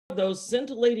those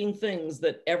scintillating things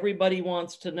that everybody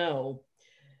wants to know,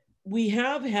 we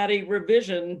have had a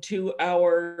revision to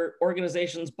our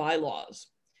organization's bylaws.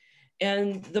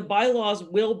 And the bylaws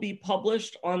will be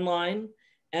published online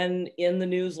and in the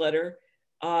newsletter.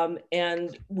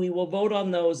 And we will vote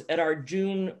on those at our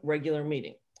June regular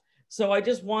meeting. So I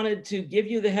just wanted to give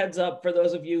you the heads up for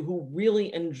those of you who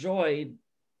really enjoyed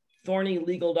thorny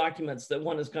legal documents that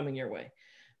one is coming your way.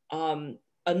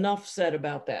 Enough said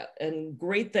about that. And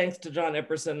great thanks to John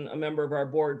Epperson, a member of our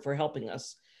board, for helping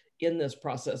us in this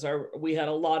process. We had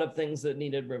a lot of things that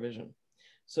needed revision.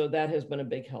 So that has been a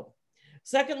big help.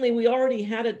 Secondly, we already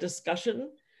had a discussion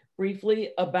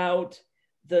briefly about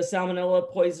the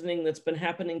salmonella poisoning that's been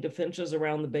happening to finches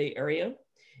around the Bay Area.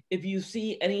 If you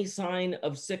see any sign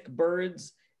of sick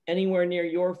birds anywhere near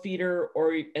your feeder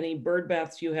or any bird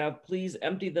baths you have, please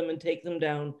empty them and take them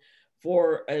down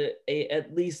for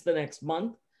at least the next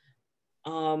month.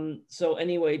 So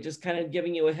anyway, just kind of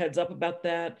giving you a heads up about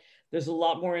that. There's a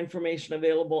lot more information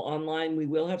available online. We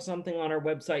will have something on our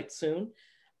website soon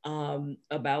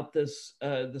about this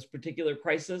particular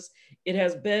crisis. It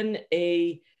has been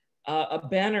a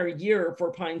banner year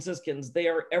for pine siskins. They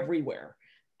are everywhere.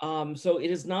 So it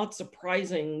is not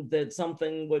surprising that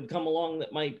something would come along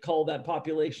that might cull that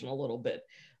population a little bit.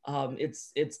 I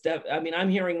mean, I'm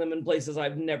hearing them in places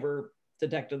I've never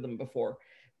detected them before,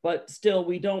 but still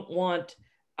we don't want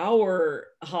our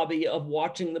hobby of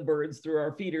watching the birds through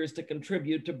our feeders to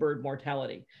contribute to bird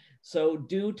mortality. So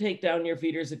do take down your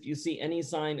feeders if you see any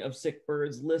sign of sick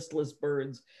birds, listless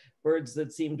birds, birds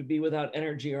that seem to be without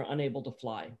energy or unable to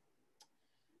fly.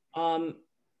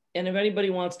 And if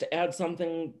anybody wants to add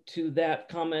something to that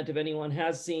comment, if anyone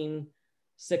has seen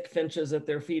sick finches at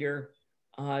their feeder,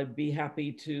 I'd be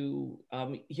happy to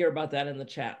hear about that in the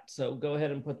chat. So go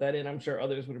ahead and put that in. I'm sure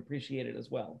others would appreciate it as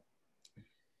well.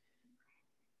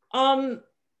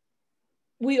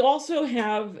 We also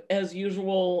have, as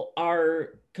usual,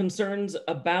 our concerns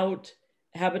about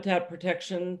habitat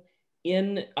protection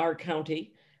in our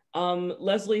county.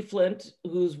 Leslie Flint,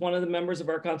 who's one of the members of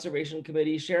our conservation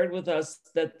committee, shared with us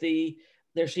that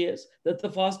there she is, that the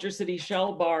Foster City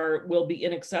Shell Bar will be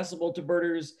inaccessible to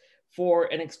birders for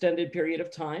an extended period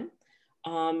of time.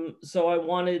 So I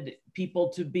wanted people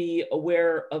to be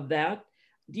aware of that.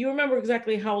 Do you remember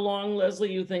exactly how long,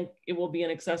 Leslie, you think it will be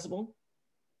inaccessible?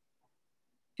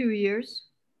 2 years.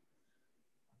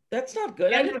 That's not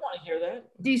good. I didn't want to hear that.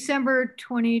 December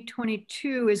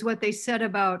 2022 is what they said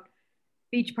about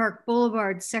Beach Park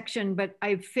Boulevard section, but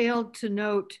I failed to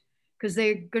note, because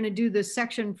they're going to do the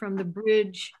section from the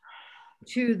bridge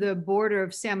to the border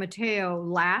of San Mateo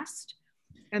last.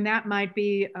 And that might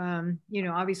be, you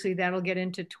know, obviously that'll get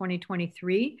into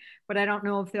 2023, but I don't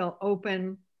know if they'll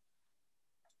open,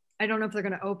 I don't know if they're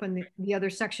going to open the other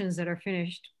sections that are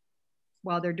finished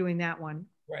while they're doing that one.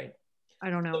 Right. I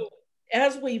don't know. So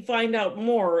as we find out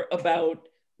more about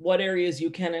what areas you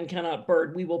can and cannot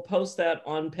bird, we will post that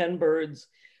on Penn Birds.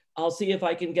 I'll see if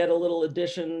I can get a little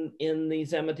addition in the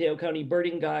San Mateo County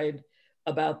birding guide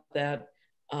about that,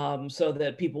 so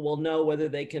that people will know whether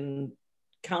they can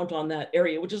count on that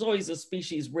area, which is always a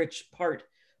species rich part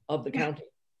of the county.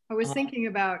 I was thinking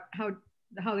about how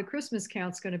the Christmas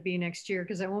count's going to be next year,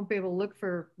 because I won't be able to look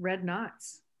for red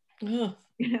knots. You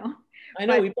know, I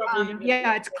know. But, we probably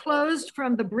yeah, it's closed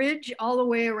from the bridge all the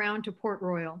way around to Port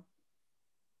Royal.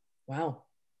 Wow,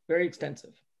 very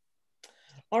extensive.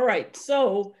 All right,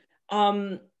 so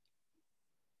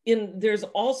there's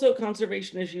also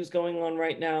conservation issues going on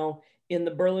right now in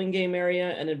the Burlingame area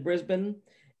and in Brisbane.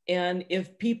 And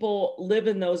if people live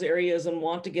in those areas and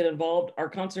want to get involved, our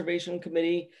conservation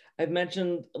committee, I've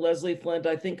mentioned Leslie Flint.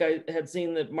 I think I had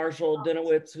seen that Marshall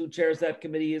Dinowitz, who chairs that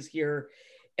committee, is here.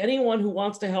 Anyone who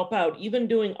wants to help out, even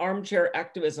doing armchair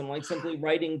activism, like simply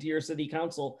writing to your city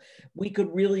council, we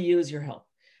could really use your help.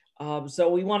 So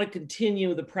we want to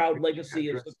continue the proud legacy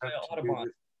of Sequoia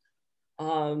Audubon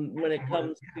when it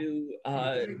comes to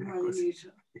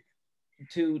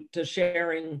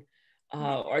sharing,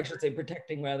 or I should say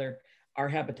protecting rather, our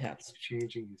habitats.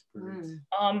 Changing his birds.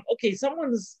 Okay,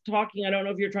 someone's talking. I don't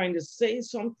know if you're trying to say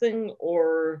something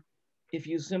or if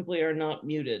you simply are not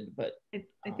muted, but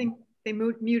I think they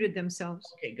muted themselves.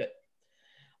 Okay, good.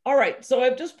 All right, so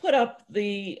I've just put up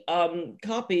the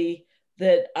copy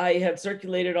that I had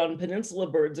circulated on Peninsula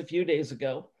Birds a few days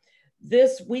ago.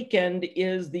 This weekend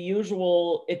is the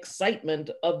usual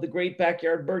excitement of the Great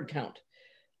Backyard Bird Count.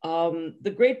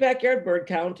 The Great Backyard Bird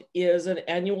Count is an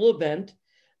annual event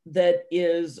that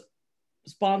is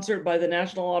sponsored by the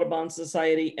National Audubon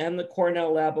Society and the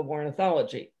Cornell Lab of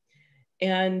Ornithology.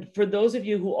 And for those of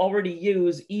you who already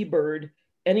use eBird,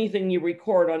 anything you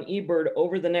record on eBird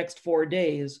over the next 4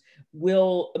 days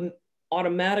will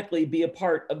automatically be a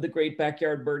part of the Great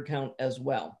Backyard Bird Count as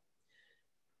well.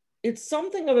 It's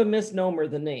something of a misnomer,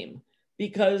 the name,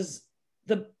 because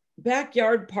the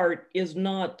backyard part is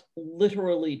not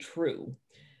literally true.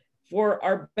 For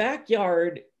our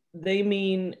backyard, they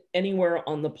mean anywhere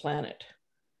on the planet.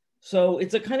 So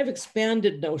it's a kind of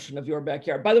expanded notion of your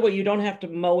backyard. By the way, you don't have to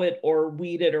mow it or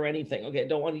weed it or anything. Okay,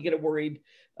 don't want you to get worried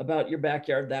about your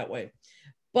backyard that way.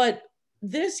 But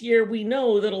this year, we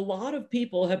know that a lot of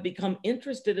people have become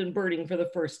interested in birding for the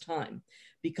first time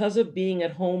because of being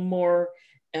at home more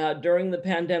during the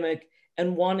pandemic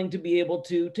and wanting to be able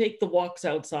to take the walks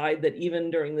outside that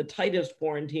even during the tightest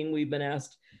quarantine we've been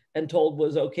asked and told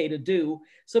was okay to do.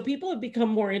 So people have become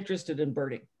more interested in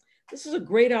birding. This is a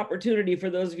great opportunity for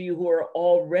those of you who are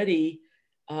already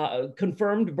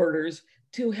confirmed birders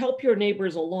to help your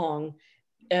neighbors along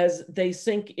as they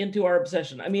sink into our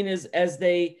obsession. I mean, as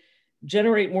they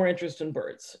generate more interest in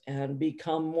birds and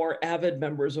become more avid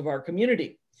members of our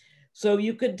community. So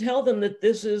you could tell them that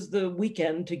this is the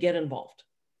weekend to get involved.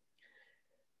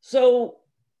 So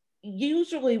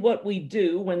usually what we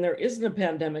do when there isn't a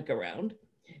pandemic around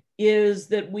is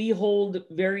that we hold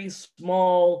very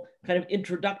small kind of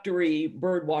introductory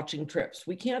bird watching trips.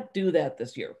 We can't do that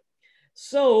this year.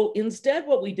 So instead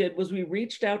what we did was we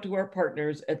reached out to our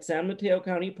partners at San Mateo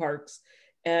County Parks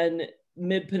and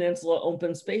Mid-Peninsula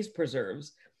Open Space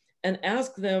Preserves and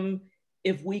asked them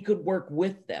if we could work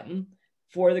with them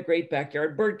for the Great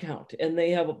Backyard Bird Count. And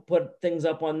they have put things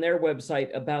up on their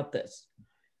website about this.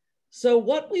 So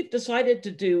what we've decided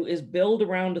to do is build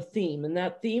around a theme, and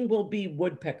that theme will be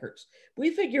woodpeckers.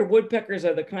 We figure woodpeckers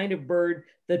are the kind of bird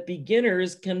that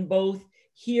beginners can both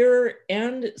hear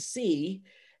and see,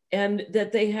 and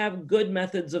that they have good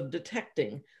methods of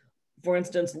detecting. For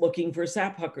instance, looking for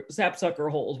sapsucker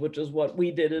holes, which is what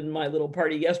we did in my little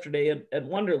party yesterday at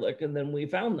Wonderlick, and then we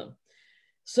found them.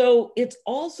 So it's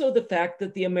also the fact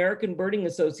that the American Birding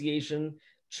Association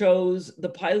chose the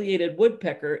pileated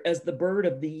woodpecker as the bird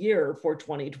of the year for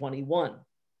 2021.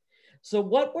 So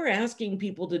what we're asking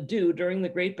people to do during the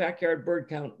Great Backyard Bird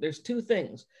Count, there's two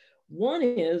things. One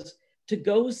is to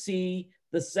go see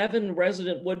the 7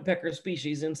 resident woodpecker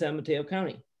species in San Mateo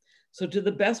County. So to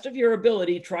the best of your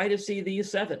ability, try to see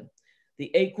these 7: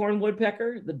 the acorn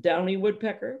woodpecker, the downy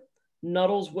woodpecker,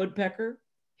 Nuttall's woodpecker,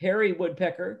 hairy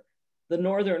woodpecker, the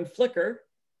northern flicker,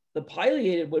 the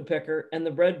pileated woodpecker, and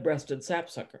the red-breasted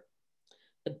sapsucker.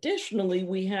 Additionally,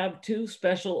 we have 2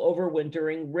 special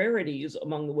overwintering rarities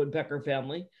among the woodpecker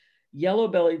family,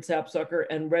 yellow-bellied sapsucker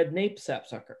and red-naped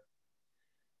sapsucker.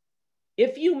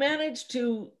 If you manage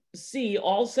to see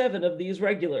all 7 of these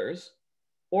regulars,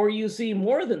 or you see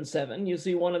more than 7, you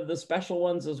see one of the special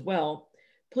ones as well,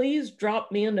 please drop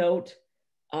me a note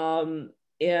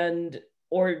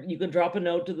or you can drop a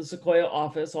note to the Sequoia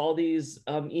office. All these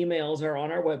emails are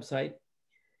on our website.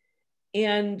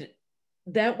 And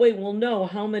that way we'll know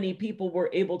how many people were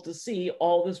able to see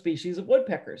all the species of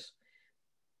woodpeckers.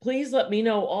 Please let me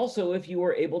know also if you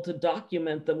were able to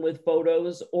document them with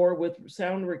photos or with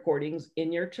sound recordings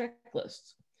in your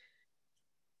checklists.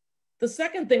 The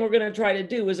second thing we're going to try to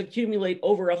do is accumulate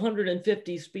over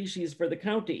 150 species for the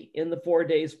county in the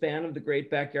 4-day span of the Great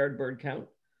Backyard Bird Count.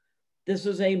 This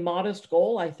is a modest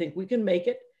goal. I think we can make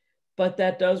it, but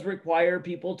that does require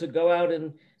people to go out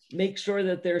and make sure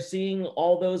that they're seeing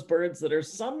all those birds that are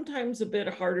sometimes a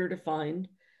bit harder to find.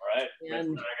 All right.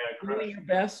 And doing your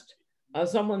best.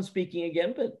 Someone's speaking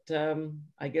again, but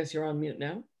I guess you're on mute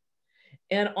now.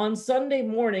 And on Sunday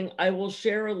morning, I will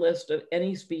share a list of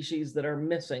any species that are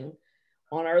missing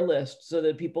on our list so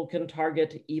that people can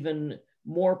target even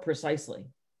more precisely.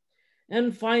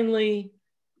 And finally,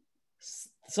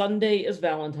 Sunday is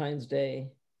Valentine's Day.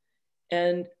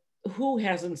 And who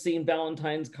hasn't seen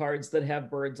Valentine's cards that have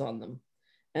birds on them?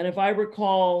 And if I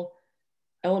recall,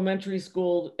 elementary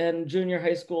school and junior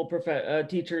high school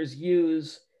teachers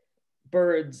use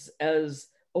birds as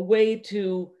a way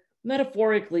to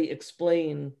metaphorically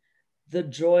explain the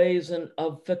joys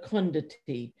of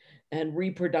fecundity and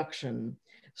reproduction.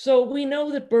 So we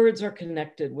know that birds are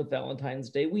connected with Valentine's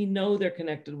Day. We know they're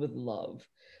connected with love.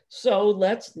 So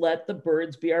let's let the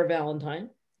birds be our Valentine.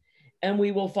 And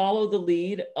we will follow the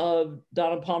lead of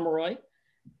Donna Pomeroy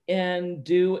and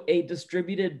do a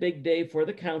distributed big day for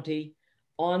the county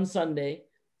on Sunday.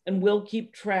 And we'll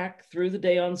keep track through the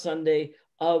day on Sunday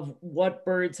of what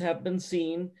birds have been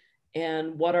seen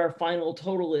and what our final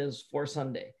total is for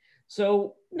Sunday.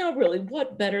 So no, really,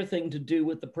 what better thing to do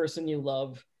with the person you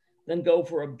love than go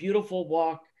for a beautiful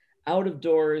walk out of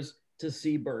doors to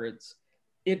see birds?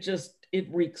 It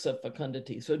reeks of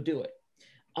fecundity, so do it.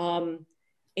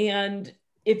 And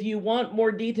if you want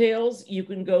more details, you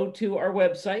can go to our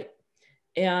website.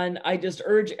 And I just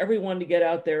urge everyone to get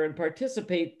out there and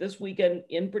participate this weekend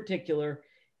in particular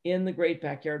in the Great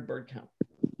Backyard Bird Count.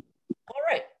 All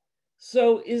right.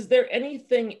 So is there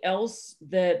anything else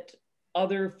that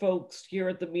other folks here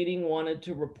at the meeting wanted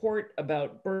to report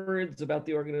about birds, about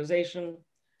the organization?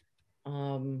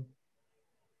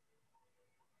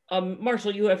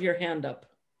 Marshall, you have your hand up.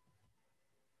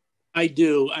 I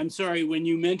do. I'm sorry, when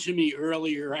you mentioned me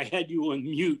earlier, I had you on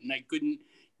mute and I couldn't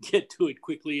get to it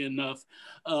quickly enough.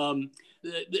 As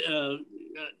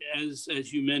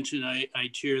you mentioned, I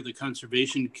chair the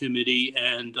Conservation Committee,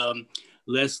 and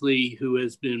Leslie, who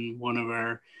has been one of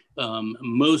our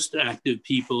most active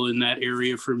people in that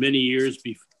area for many years,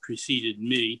 preceded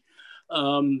me.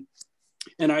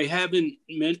 And I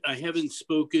haven't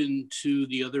spoken to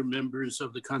the other members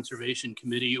of the Conservation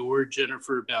Committee or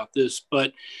Jennifer about this,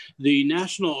 but the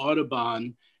National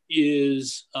Audubon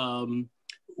is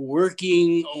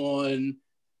working on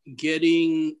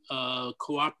getting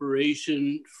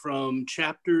cooperation from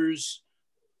chapters,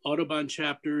 Audubon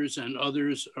chapters and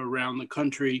others around the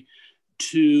country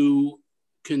to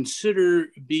consider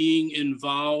being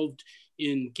involved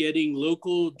in getting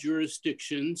local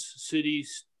jurisdictions,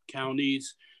 cities,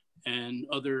 counties, and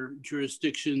other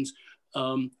jurisdictions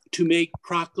to make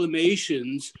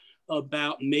proclamations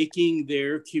about making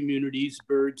their communities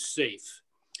bird safe.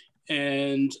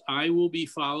 And I will be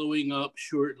following up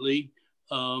shortly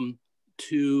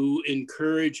to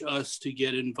encourage us to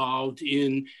get involved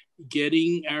in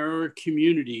getting our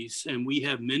communities, and we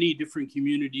have many different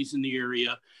communities in the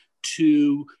area,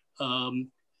 to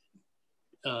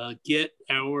get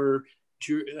our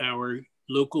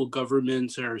local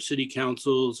governments, our city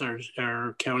councils,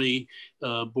 our county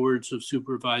boards of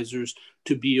supervisors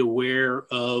to be aware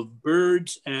of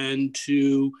birds and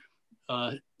to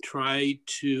try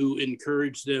to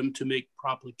encourage them to make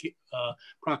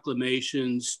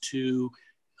proclamations to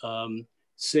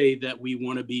say that we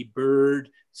want to be bird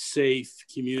safe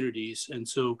communities. And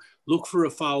so look for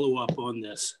a follow-up on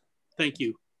this. Thank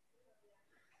you.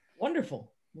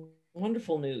 Wonderful,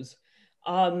 wonderful news.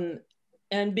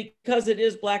 And because it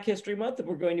is Black History Month,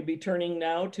 we're going to be turning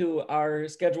now to our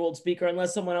scheduled speaker,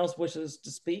 unless someone else wishes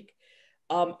to speak.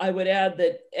 I would add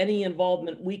that any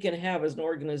involvement we can have as an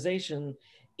organization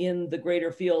in the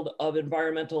greater field of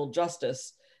environmental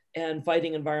justice and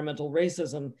fighting environmental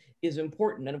racism is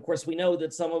important. And of course, we know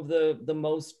that some of the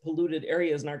most polluted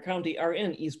areas in our county are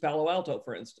in East Palo Alto,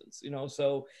 for instance,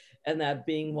 so, and that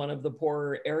being one of the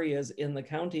poorer areas in the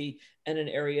county and an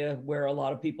area where a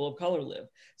lot of people of color live.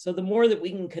 So the more that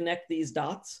we can connect these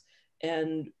dots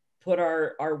and put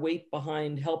our weight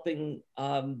behind helping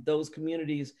those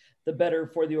communities, the better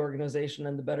for the organization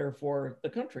and the better for the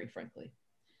country, frankly.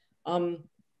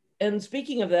 And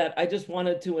speaking of that, I just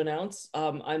wanted to announce,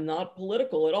 I'm not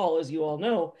political at all, as you all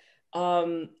know.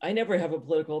 I never have a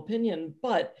political opinion,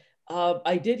 but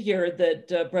I did hear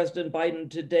that President Biden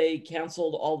today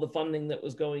canceled all the funding that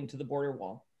was going to the border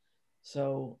wall.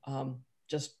 So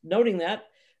just noting that,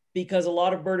 because a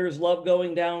lot of birders love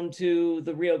going down to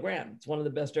the Rio Grande. It's one of the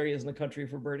best areas in the country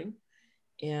for birding.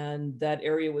 And that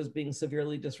area was being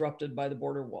severely disrupted by the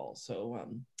border wall. So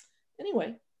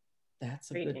anyway,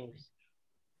 that's a good news.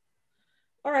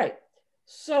 All right,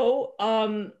 so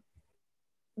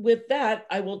with that,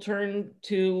 I will turn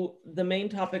to the main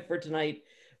topic for tonight,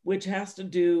 which has to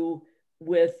do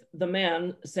with the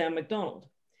man, San McDonald.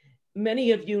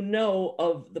 Many of you know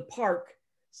of the park,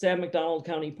 San McDonald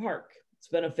County Park. It's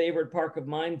been a favorite park of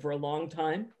mine for a long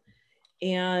time.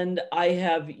 And I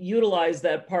have utilized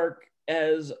that park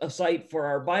as a site for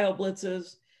our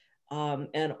bio-blitzes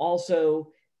and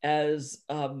also as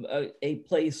a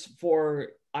place for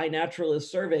iNaturalist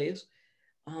surveys.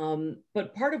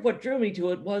 But part of what drew me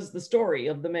to it was the story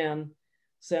of the man,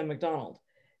 San McDonald.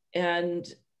 And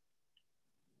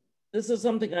this is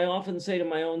something I often say to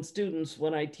my own students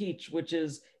when I teach, which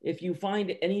is, if you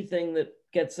find anything that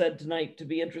gets said tonight to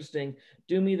be interesting,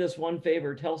 do me this one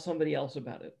favor, tell somebody else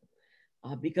about it.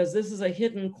 Because this is a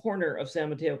hidden corner of San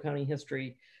Mateo County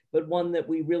history, but one that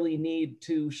we really need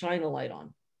to shine a light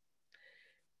on.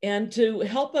 And to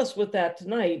help us with that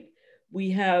tonight,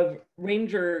 we have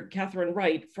Ranger Katherine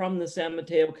Wright from the San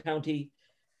Mateo County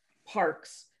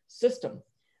Parks system.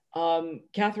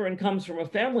 Katherine comes from a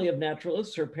family of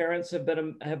naturalists. Her parents have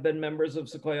been members of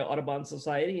Sequoia Audubon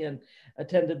Society and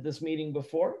attended this meeting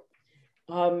before.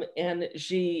 And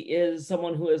she is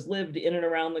someone who has lived in and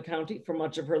around the county for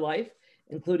much of her life,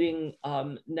 including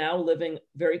now living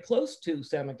very close to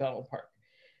San McDonald Park.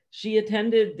 She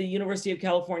attended the University of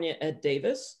California at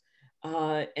Davis,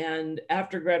 and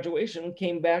after graduation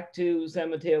came back to San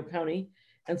Mateo County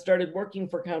and started working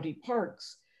for county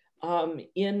parks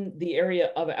in the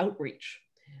area of outreach.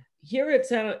 Here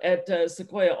at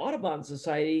Sequoia Audubon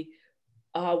Society,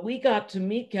 we got to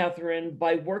meet Katherine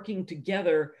by working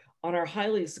together on our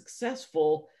highly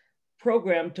successful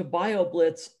program to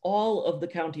Bio-blitz all of the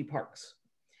county parks.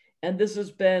 And this has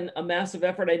been a massive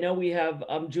effort. I know we have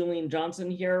Julian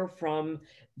Johnson here from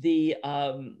the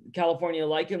California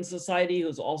Lichen Society,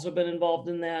 who's also been involved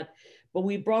in that. But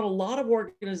we brought a lot of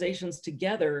organizations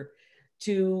together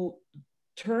to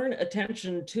turn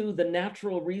attention to the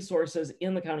natural resources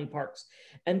in the county parks.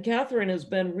 And Katherine has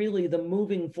been really the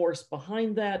moving force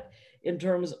behind that in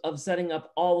terms of setting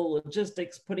up all the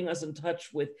logistics, putting us in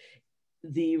touch with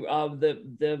the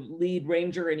lead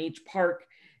ranger in each park,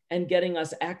 and getting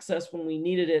us access when we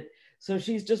needed it. So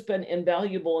she's just been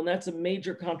invaluable, and that's a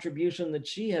major contribution that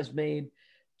she has made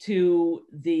to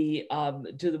the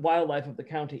wildlife of the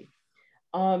county.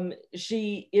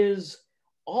 She is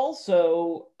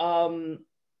also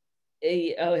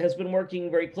has been working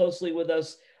very closely with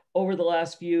us over the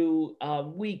last few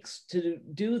weeks to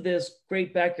do this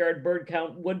great backyard bird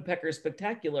count woodpecker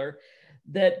spectacular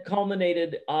that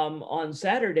culminated on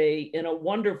Saturday in a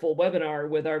wonderful webinar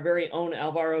with our very own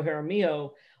Alvaro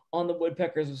Jaramillo on the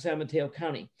woodpeckers of San Mateo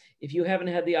County. If you haven't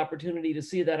had the opportunity to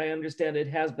see that, I understand it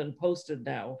has been posted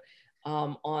now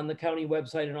on the county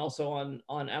website and also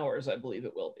on ours, I believe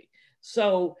it will be.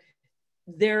 So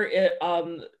there,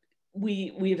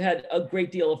 we've had a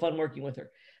great deal of fun working with her.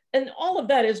 And all of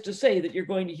that is to say that you're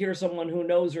going to hear someone who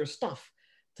knows her stuff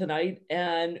tonight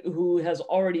and who has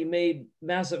already made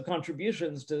massive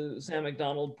contributions to San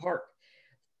McDonald Park.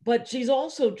 But she's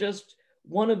also just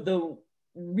one of the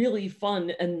really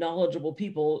fun and knowledgeable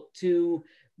people to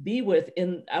be with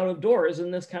out of doors in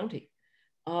this county.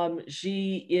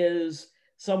 She is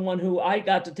someone who I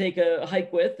got to take a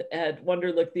hike with at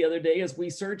Wonderlick the other day as we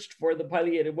searched for the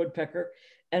pileated woodpecker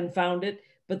and found it.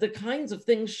 But the kinds of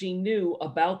things she knew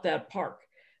about that park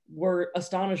were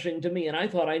astonishing to me. And I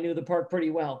thought I knew the park pretty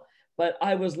well, but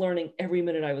I was learning every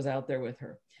minute I was out there with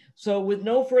her. So with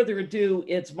no further ado,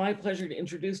 it's my pleasure to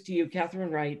introduce to you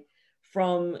Katherine Wright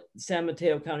from San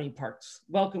Mateo County Parks.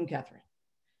 Welcome, Katherine.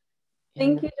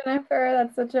 Thank you, Jennifer.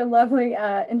 That's such a lovely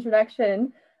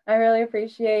introduction. I really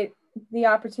appreciate the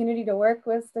opportunity to work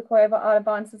with Sequoia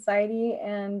Audubon Society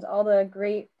and all the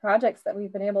great projects that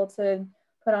we've been able to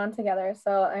put on together.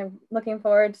 So I'm looking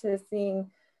forward to seeing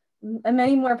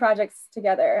many more projects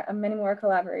together, many more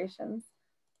collaborations.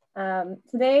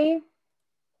 Today,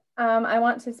 I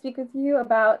want to speak with you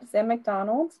about San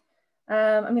McDonald.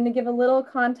 I'm going to give a little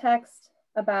context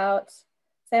about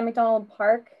San McDonald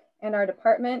Park and our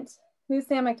department, who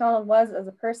San McDonald was as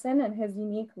a person and his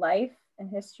unique life and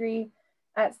history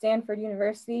at Stanford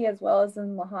University, as well as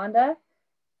in La Honda.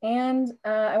 And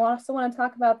I also want to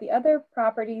talk about the other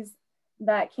properties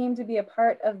that came to be a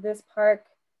part of this park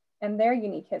and their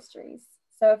unique histories.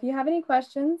 So if you have any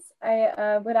questions,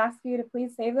 I would ask you to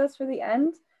please save those for the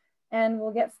end, and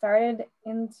we'll get started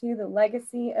into the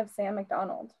legacy of San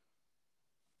McDonald.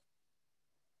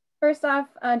 First off,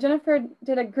 Jennifer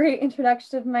did a great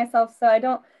introduction of myself, so I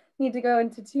don't need to go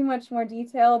into too much more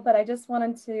detail, but I just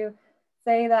wanted to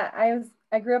say that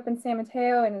I grew up in San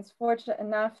Mateo and was fortunate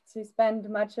enough to spend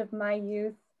much of my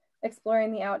youth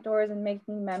exploring the outdoors and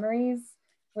making memories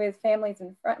with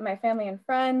my family and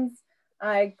friends.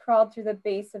 I crawled through the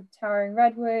base of towering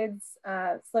redwoods,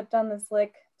 slipped on the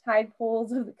slick tide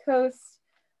pools of the coast.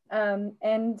 And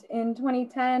in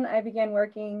 2010, I began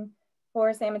working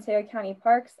for San Mateo County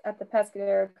Parks at the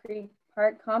Pescadero Creek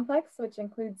Park Complex, which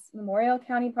includes Memorial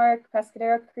County Park,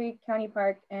 Pescadero Creek County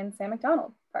Park, and San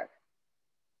McDonald Park.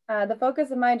 The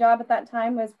focus of my job at that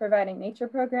time was providing nature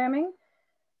programming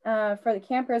for the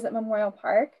campers at Memorial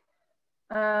Park.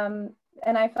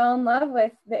 And I fell in love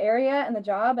with the area and the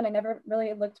job, and I never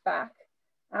really looked back.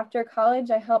 After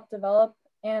college, I helped develop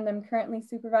and I'm currently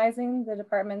supervising the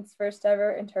department's first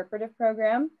ever interpretive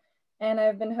program. And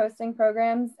I've been hosting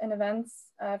programs and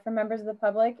events for members of the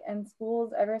public and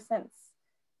schools ever since.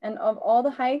 And of all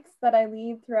the hikes that I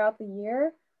lead throughout the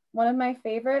year, one of my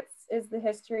favorites is the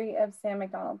history of San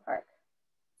McDonald Park.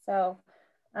 So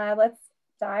let's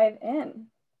dive in.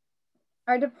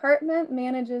 Our department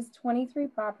manages 23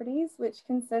 properties, which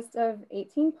consist of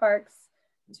 18 parks,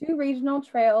 2 regional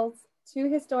trails, 2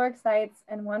 historic sites,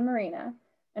 and 1 marina.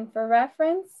 And for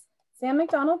reference, San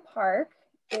McDonald Park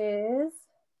is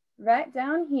right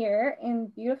down here in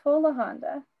beautiful La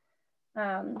Honda.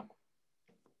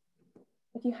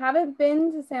 If you haven't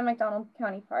been to San McDonald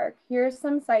County Park, here are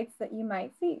some sites that you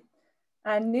might see.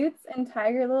 Newts and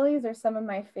tiger lilies are some of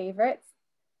my favorites.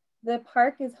 The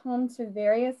park is home to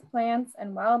various plants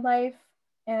and wildlife,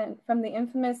 and from the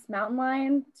infamous mountain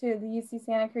lion to the UC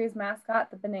Santa Cruz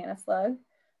mascot, the banana slug,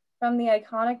 from the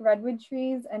iconic redwood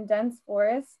trees and dense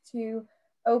forests to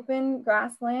open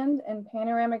grassland and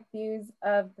panoramic views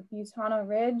of the Butano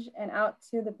Ridge and out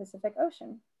to the Pacific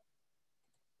Ocean.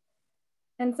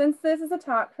 And since this is a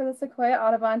talk for the Sequoia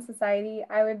Audubon Society,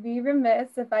 I would be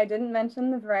remiss if I didn't mention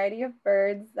the variety of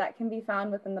birds that can be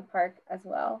found within the park as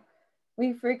well.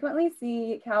 We frequently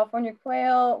see California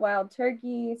quail, wild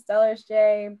turkey, Steller's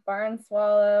jay, barn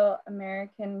swallow,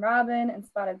 American robin, and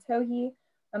spotted towhee,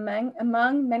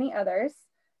 among many others.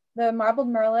 The marbled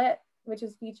murrelet, which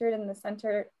is featured in the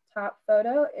center top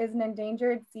photo, is an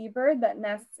endangered seabird that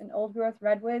nests in old growth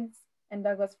redwoods and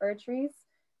Douglas fir trees,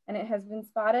 and it has been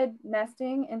spotted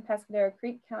nesting in Pescadero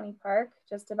Creek County Park,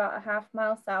 just about a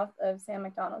half-mile south of San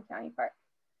McDonald County Park.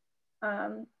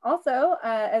 Also,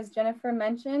 as Jennifer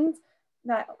mentioned,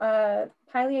 that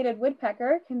pileated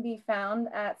woodpecker can be found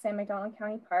at San McDonald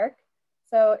County Park.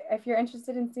 So if you're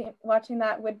interested in watching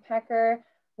that woodpecker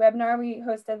webinar we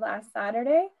hosted last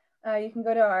Saturday, you can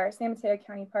go to our San Mateo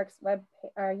County Parks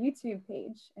our YouTube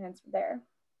page, and it's there.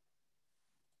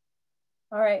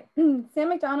 All right, San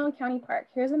McDonald County Park.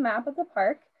 Here's a map of the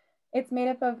park. It's made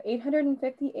up of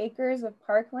 850 acres of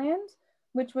parkland,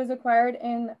 which was acquired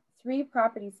in 3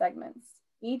 property segments,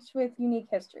 each with unique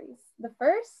histories. The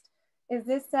first is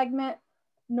this segment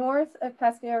north of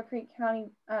Pescadero Creek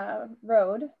County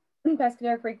Road,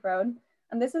 Pescadero Creek Road,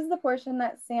 and this is the portion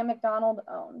that San McDonald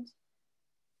owned.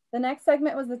 The next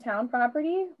segment was the town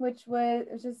property, which was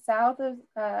just south of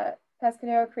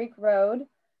Pescadero Creek Road.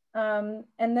 And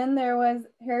then there was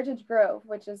Heritage Grove,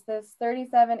 which is this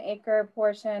 37-acre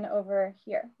portion over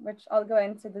here, which I'll go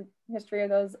into the history of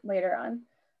those later on.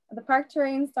 The park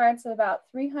terrain starts at about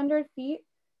 300 feet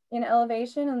in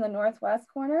elevation in the northwest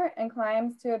corner and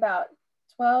climbs to about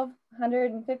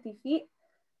 1,250 feet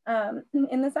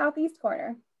in the southeast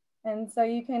corner. And so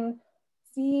you can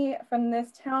see from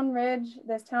this town ridge,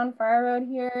 this town fire road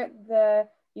here, the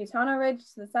Butano Ridge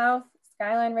to the south,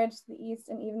 Skyline Ridge to the east,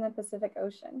 and even the Pacific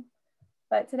Ocean.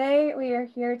 But today we are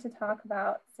here to talk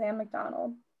about Sam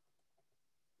McDonald.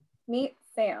 Meet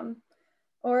Sam,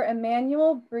 or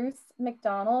Emmanuel Bruce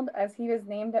McDonald, as he was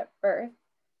named at birth.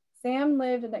 Sam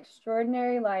lived an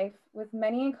extraordinary life with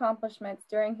many accomplishments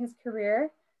during his career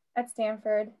at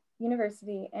Stanford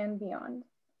University and beyond.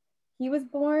 He was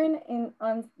born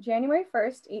on January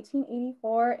 1st,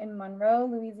 1884 in Monroe,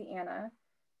 Louisiana.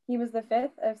 He was the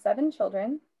 5th of 7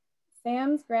 children.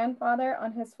 Sam's grandfather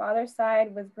on his father's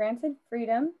side was granted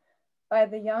freedom by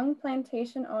the young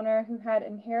plantation owner who had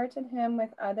inherited him with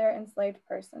other enslaved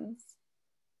persons.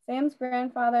 Sam's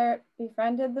grandfather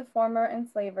befriended the former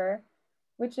enslaver,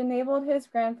 which enabled his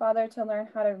grandfather to learn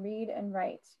how to read and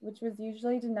write, which was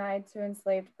usually denied to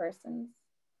enslaved persons.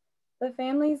 The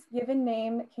family's given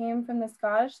name came from the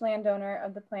Scottish landowner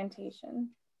of the plantation.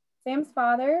 Sam's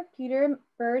father, Peter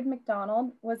Bird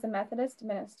McDonald, was a Methodist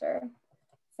minister.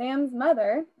 Sam's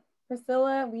mother,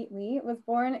 Priscilla Wheatley, was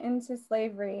born into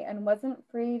slavery and wasn't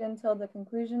freed until the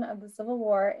conclusion of the Civil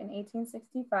War in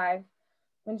 1865,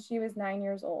 when she was 9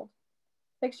 years old.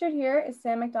 Pictured here is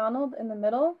Sam McDonald in the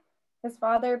middle, his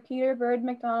father, Peter Bird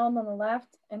McDonald, on the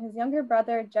left, and his younger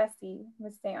brother, Jesse,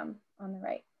 with Sam on the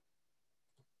right.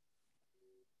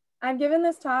 I've given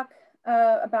this talk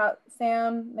about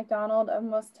Sam McDonald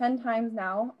almost 10 times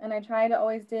now, and I try to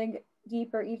always dig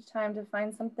deeper each time to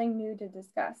find something new to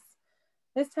discuss.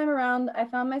 This time around, I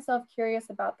found myself curious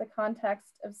about the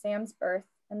context of Sam's birth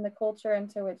and the culture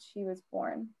into which he was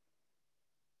born.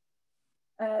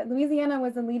 Louisiana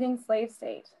was a leading slave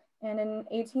state, and in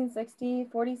 1860,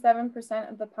 47%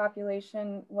 of the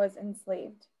population was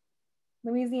enslaved.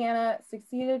 Louisiana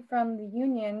succeeded from the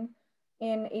Union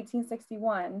in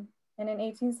 1861, and in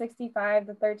 1865,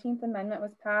 the 13th Amendment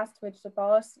was passed, which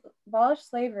abolished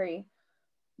slavery,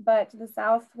 but the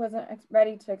South wasn't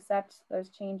ready to accept those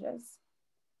changes.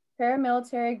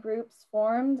 Paramilitary groups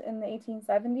formed in the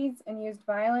 1870s and used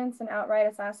violence and outright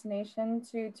assassination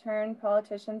to turn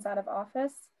politicians out of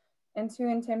office and to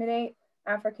intimidate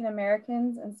African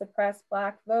Americans and suppress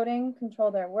Black voting, control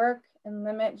their work, and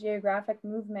limit geographic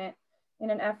movement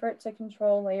in an effort to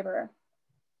control labor.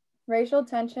 Racial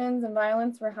tensions and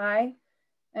violence were high,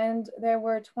 and there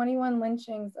were 21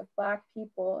 lynchings of Black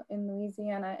people in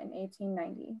Louisiana in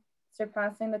 1890,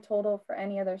 surpassing the total for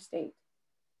any other state.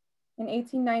 In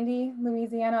 1890,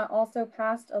 Louisiana also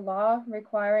passed a law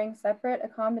requiring separate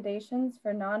accommodations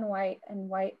for non-white and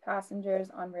white passengers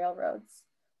on railroads.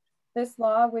 This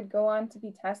law would go on to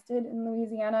be tested in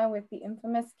Louisiana with the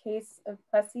infamous case of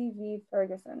Plessy v.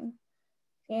 Ferguson.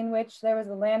 in which there was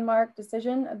a landmark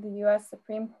decision of the US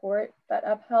Supreme Court that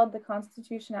upheld the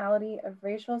constitutionality of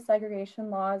racial segregation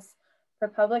laws for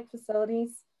public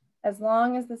facilities as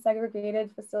long as the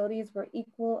segregated facilities were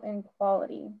equal in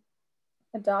quality,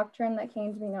 a doctrine that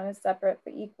came to be known as separate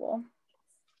but equal.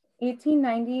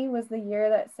 1890 was the year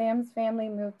that Sam's family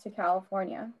moved to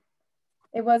California.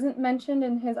 It wasn't mentioned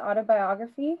in his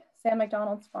autobiography, San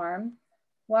McDonald's Farm,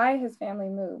 why his family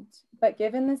moved, but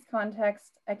given this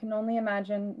context, I can only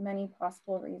imagine many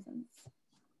possible reasons.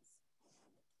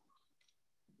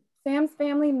 Sam's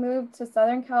family moved to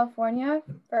Southern California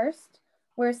first,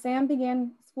 where Sam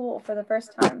began school for the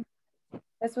first time.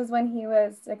 This was when he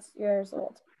was 6 years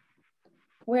old.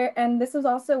 And this was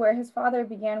also where his father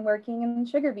began working in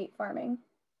sugar beet farming.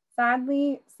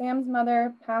 Sadly, Sam's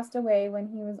mother passed away when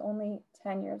he was only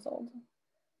 10 years old.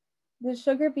 The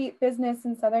sugar beet business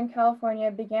in Southern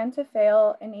California began to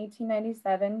fail in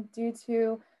 1897 due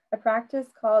to a practice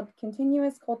called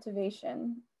continuous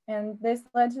cultivation, and this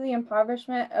led to the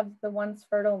impoverishment of the once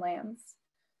fertile lands.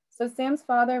 So Sam's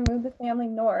father moved the family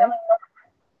north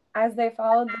as they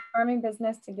followed the farming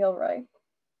business to Gilroy.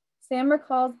 Sam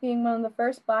recalls being one of the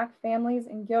first Black families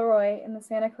in Gilroy in the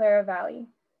Santa Clara Valley.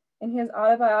 In his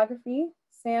autobiography,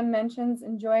 Sam mentions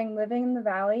enjoying living in the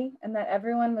valley and that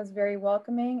everyone was very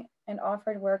welcoming and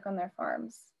offered work on their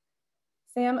farms.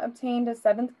 Sam obtained a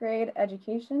 7th grade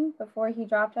education before he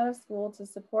dropped out of school to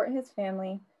support his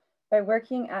family by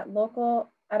working at a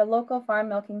local farm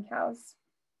milking cows.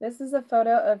 This is a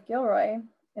photo of Gilroy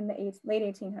in the late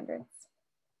 1800s.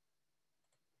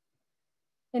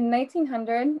 In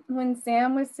 1900, when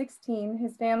Sam was 16,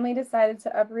 his family decided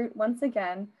to uproot once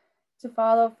again to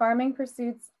follow farming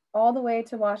pursuits all the way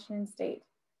to Washington State.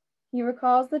 He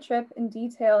recalls the trip in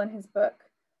detail in his book,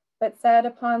 but said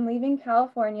upon leaving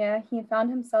California, he found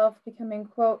himself becoming,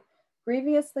 quote,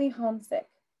 grievously homesick,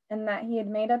 and that he had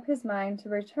made up his mind to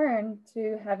return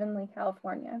to heavenly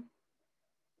California.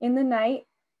 In the night,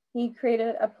 he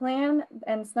created a plan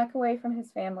and snuck away from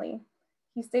his family.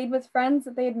 He stayed with friends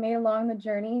that they had made along the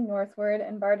journey northward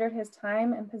and bartered his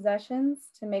time and possessions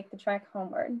to make the trek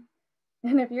homeward.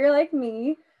 And if you're like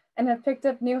me and have picked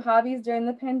up new hobbies during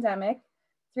the pandemic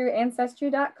through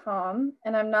Ancestry.com,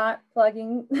 and I'm not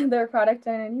plugging their product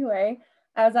in any way,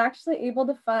 I was actually able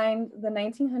to find the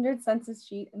 1900 census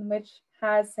sheet in which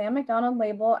has San McDonald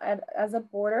label as a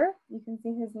boarder. You can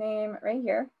see his name right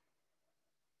here.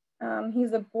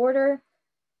 He's a boarder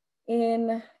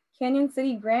in Canyon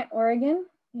City, Grant, Oregon.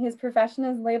 His profession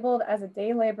is labeled as a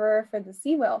day laborer for the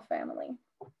Sewell family.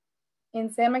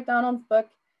 In San McDonald's book,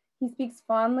 he speaks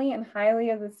fondly and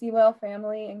highly of the Sewell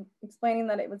family and explaining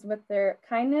that it was with their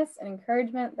kindness and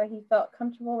encouragement that he felt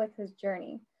comfortable with his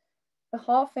journey. The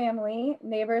Hall family,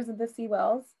 neighbors of the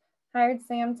Sewells, hired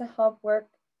Sam to help work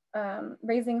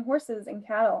raising horses and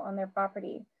cattle on their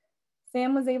property.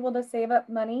 Sam was able to save up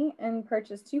money and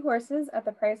purchase 2 horses at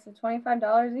the price of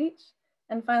 $25 each,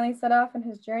 and finally set off on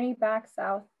his journey back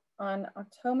south on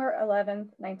October 11th,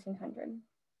 1900.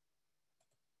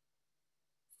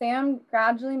 Sam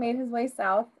gradually made his way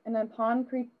south, and upon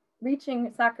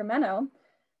reaching Sacramento,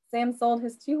 Sam sold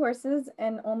his 2 horses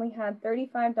and only had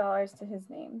 $35 to his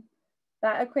name.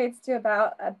 That equates to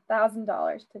about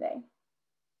 $1,000 today.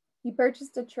 He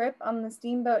purchased a trip on the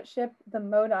steamboat ship, the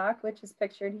Modoc, which is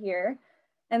pictured here,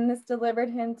 and this delivered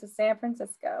him to San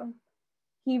Francisco.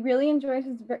 He really enjoyed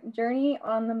his journey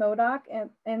on the Modoc,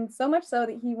 and so much so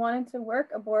that he wanted to work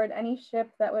aboard any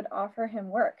ship that would offer him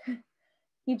work.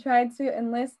 He tried to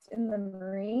enlist in the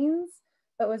Marines,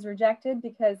 but was rejected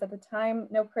because at the time,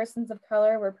 no persons of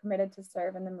color were permitted to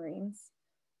serve in the Marines.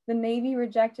 The Navy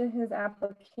rejected his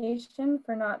application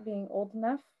for not being old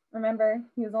enough. Remember,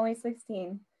 he was only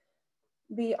 16.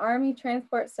 The Army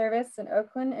Transport Service in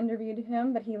Oakland interviewed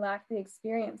him, but he lacked the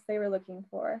experience they were looking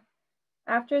for.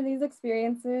 After these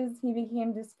experiences, he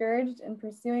became discouraged in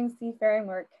pursuing seafaring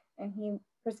work, and he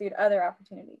pursued other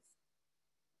opportunities.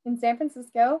 In San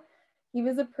Francisco, he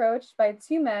was approached by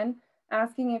 2 men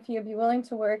asking if he would be willing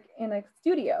to work in a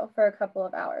studio for a couple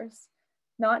of hours.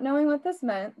 Not knowing what this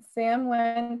meant, Sam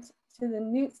went to the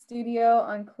Newt studio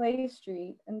on Clay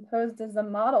Street and posed as a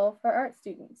model for art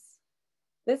students.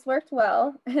 This worked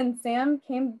well, and Sam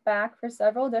came back for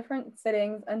several different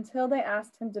sittings until they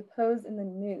asked him to pose in the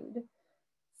nude.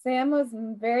 Sam was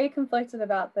very conflicted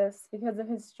about this because of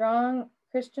his strong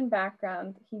Christian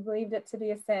background. He believed it to be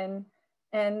a sin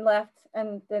and left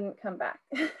and didn't come back.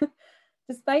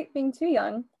 Despite being too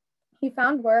young, he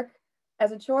found work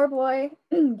as a chore boy,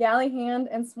 galley hand,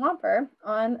 and swamper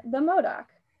on the Modoc,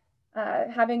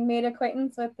 having made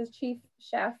acquaintance with the chief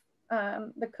chef,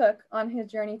 the cook, on his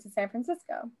journey to San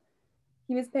Francisco.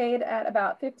 He was paid at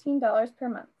about $15 per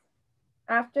month.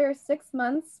 After 6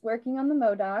 months working on the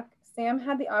MODOK, Sam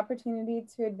had the opportunity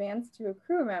to advance to a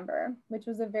crew member, which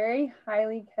was a very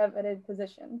highly coveted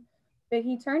position, but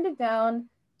he turned it down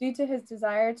due to his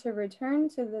desire to return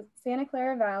to the Santa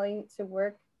Clara Valley to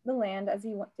work the land as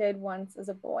he did once as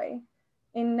a boy.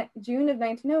 In June of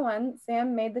 1901,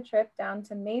 Sam made the trip down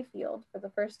to Mayfield for the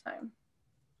first time.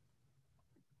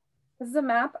 This is a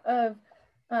map of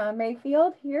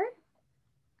Mayfield here.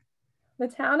 The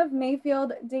town of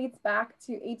Mayfield dates back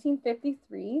to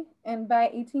 1853, and by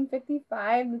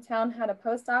 1855, the town had a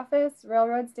post office,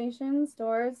 railroad station,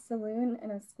 stores, saloon,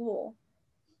 and a school.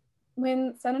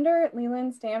 When Senator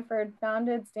Leland Stanford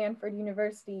founded Stanford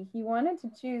University, he wanted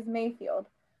to choose Mayfield,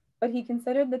 but he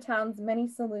considered the town's many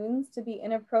saloons to be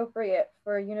inappropriate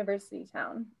for a university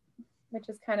town, which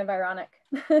is kind of ironic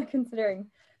considering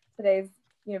today's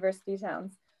university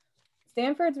towns.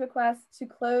 Stanford's request to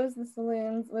close the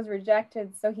saloons was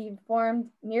rejected, so he formed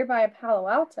nearby Palo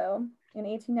Alto in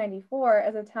 1894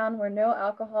 as a town where no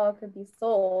alcohol could be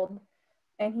sold,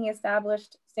 and he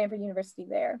established Stanford University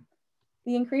there.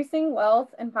 The increasing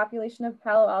wealth and population of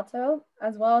Palo Alto,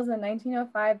 as well as the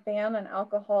 1905 ban on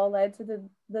alcohol, led to the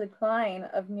decline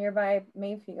of nearby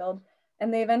Mayfield,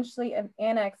 and they eventually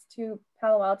annexed to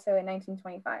Palo Alto in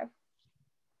 1925.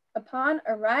 Upon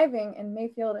arriving in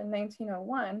Mayfield in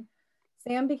 1901,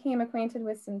 Sam became acquainted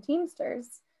with some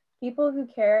Teamsters, people who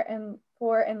care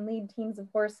for and lead teams of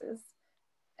horses.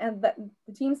 And the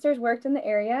Teamsters worked in the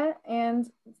area,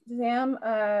 and Sam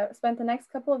spent the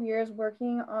next couple of years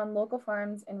working on local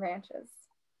farms and ranches.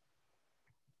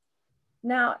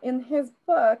 Now, in his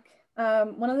book,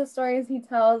 one of the stories he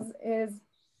tells is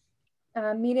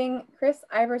meeting Chris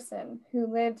Iverson, who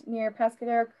lived near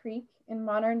Pescadero Creek in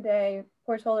modern-day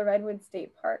Portola Redwood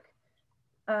State Park.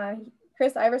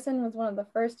 Chris Iverson was one of the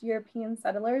first European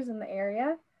settlers in the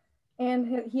area,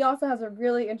 and he also has a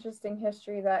really interesting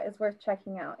history that is worth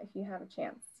checking out if you have a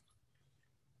chance.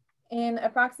 In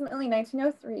approximately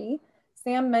 1903,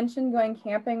 Sam mentioned going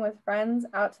camping with friends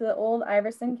out to the old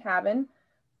Iverson cabin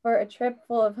for a trip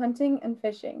full of hunting and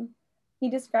fishing. He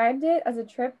described it as a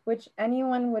trip which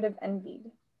anyone would have envied.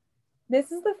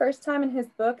 This is the first time in his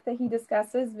book that he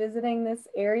discusses visiting this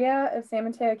area of San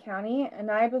Mateo County,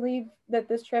 and I believe that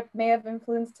this trip may have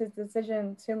influenced his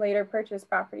decision to later purchase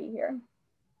property here.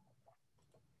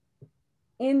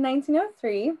 In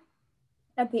 1903,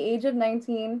 at the age of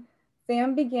 19,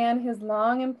 Sam began his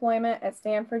long employment at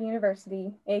Stanford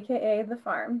University, aka The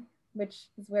Farm, which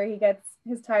is where he gets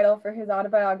his title for his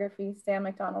autobiography, San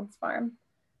McDonald's Farm.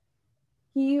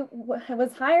 He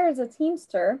was hired as a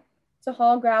teamster to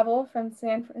haul gravel from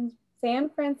San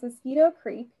Francisco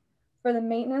Creek for the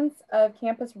maintenance of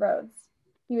campus roads.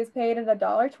 He was paid at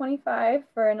 $1.25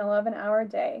 for an 11-hour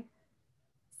day.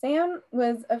 Sam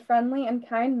was a friendly and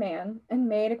kind man and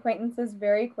made acquaintances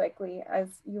very quickly, as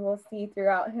you will see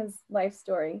throughout his life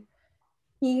story.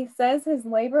 He says his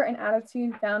labor and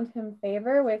attitude found him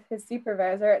favor with his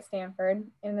supervisor at Stanford,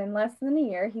 and in less than a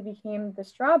year, he became the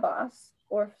straw boss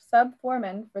or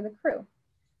sub-foreman for the crew.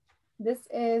 This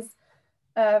is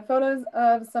photos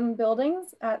of some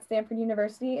buildings at Stanford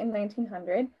University in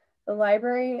 1900, the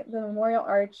library, the Memorial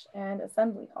Arch, and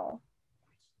Assembly Hall.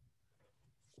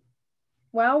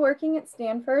 While working at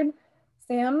Stanford,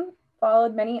 Sam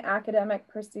followed many academic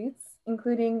pursuits,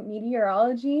 including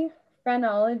meteorology,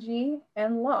 phrenology,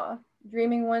 and law,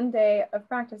 dreaming one day of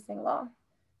practicing law.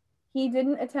 He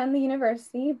didn't attend the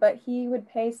university, but he would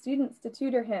pay students to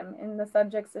tutor him in the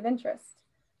subjects of interest.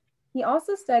 He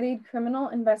also studied criminal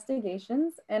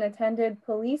investigations and attended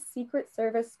Police Secret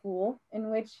Service School, in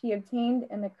which he obtained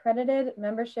an accredited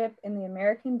membership in the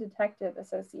American Detective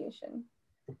Association.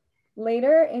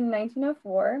 Later in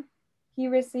 1904, he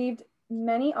received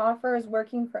many offers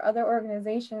working for other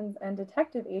organizations and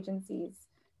detective agencies,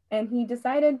 and he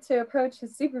decided to approach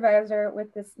his supervisor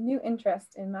with this new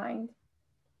interest in mind.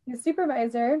 His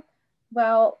supervisor,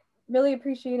 while really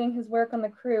appreciating his work on the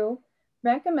crew,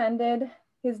 recommended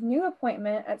his new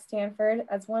appointment at Stanford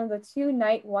as one of the 2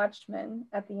 night watchmen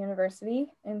at the university,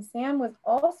 and Sam was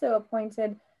also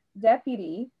appointed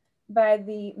deputy by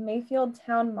the Mayfield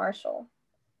Town Marshal.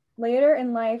 Later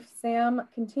in life, Sam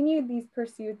continued these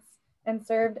pursuits and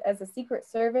served as a Secret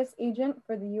Service agent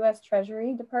for the U.S.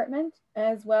 Treasury Department,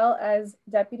 as well as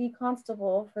deputy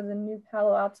constable for the new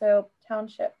Palo Alto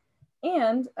Township,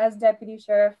 and as deputy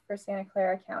sheriff for Santa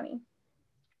Clara County.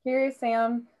 Here is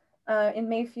Sam in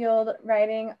Mayfield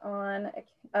riding on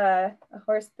a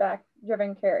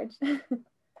horseback-driven carriage.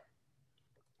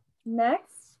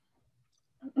 Next,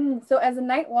 so as a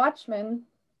night watchman,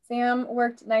 Sam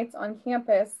worked nights on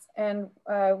campus and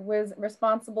was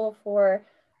responsible for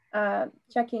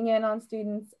checking in on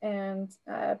students and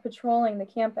patrolling the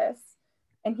campus.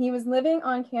 And he was living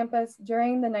on campus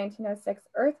during the 1906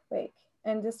 earthquake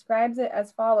and describes it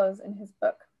as follows in his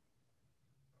book.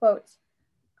 Quote,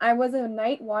 "I was a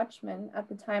night watchman at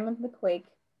the time of the quake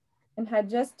and had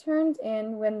just turned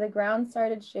in when the ground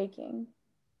started shaking.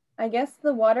 I guess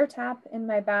the water tap in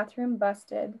my bathroom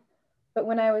busted, but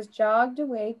when I was jogged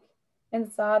awake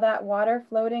and saw that water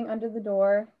floating under the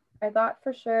door, I thought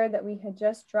for sure that we had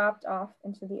just dropped off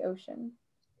into the ocean."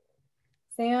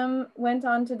 Sam went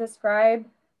on to describe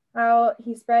how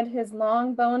he spread his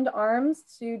long boned arms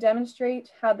to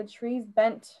demonstrate how the trees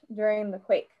bent during the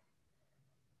quake.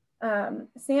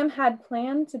 Sam had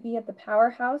planned to be at the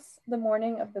powerhouse the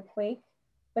morning of the quake,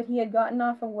 but he had gotten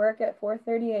off of work at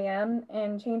 4:30 a.m.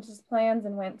 and changed his plans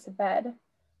and went to bed.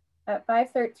 At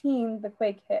 5:13, the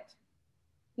quake hit.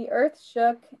 The earth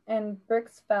shook and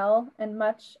bricks fell, and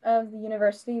much of the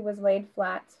university was laid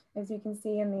flat, as you can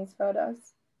see in these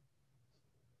photos.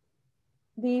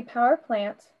 The power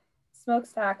plant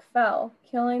smokestack fell,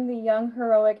 killing the young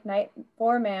heroic night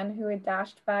foreman who had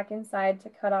dashed back inside to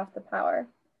cut off the power.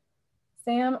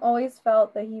 Sam always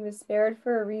felt that he was spared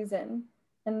for a reason,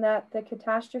 and that the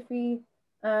catastrophe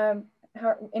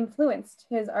influenced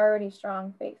his already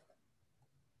strong faith.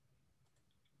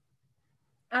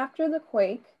 After the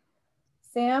quake,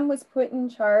 Sam was put in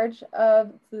charge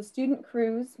of the student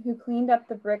crews who cleaned up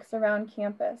the bricks around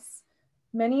campus.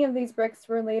 Many of these bricks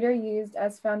were later used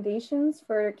as foundations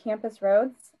for campus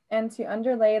roads and to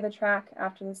underlay the track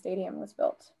after the stadium was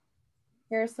built.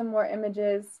 Here are some more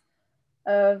images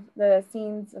of the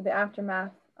scenes of the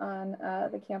aftermath on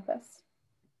the campus.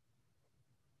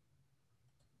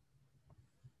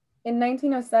 In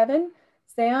 1907,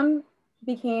 Sam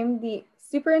became the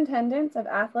superintendent of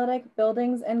athletic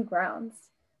buildings and grounds,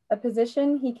 a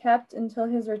position he kept until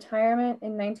his retirement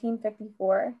in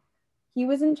 1954. He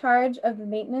was in charge of the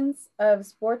maintenance of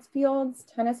sports fields,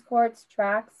 tennis courts,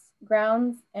 tracks,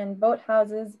 grounds, and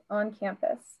boathouses on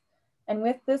campus. And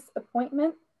with this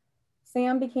appointment,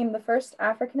 Sam became the first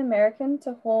African American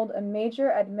to hold a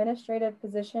major administrative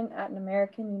position at an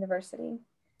American university.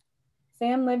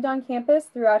 Sam lived on campus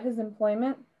throughout his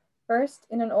employment, first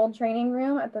in an old training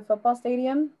room at the football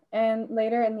stadium, and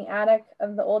later in the attic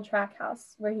of the old track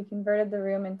house, where he converted the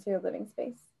room into a living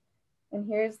space. And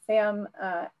here's Sam,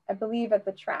 I believe, at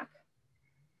the track.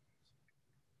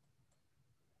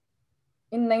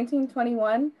 In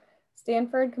 1921,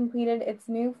 Stanford completed its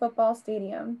new football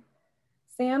stadium.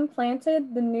 Sam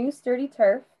planted the new sturdy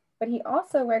turf, but he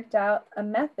also worked out a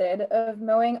method of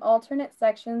mowing alternate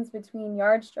sections between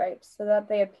yard stripes so that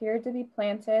they appeared to be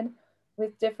planted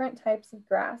with different types of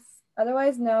grass,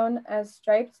 otherwise known as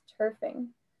striped turfing.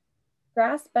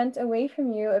 Grass bent away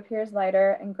from you appears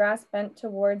lighter, and grass bent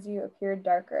towards you appeared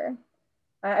darker.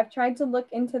 I've tried to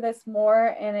look into this more,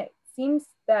 and it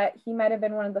seems that he might have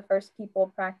been one of the first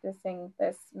people practicing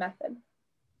this method.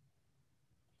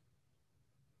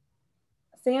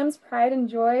 Sam's pride and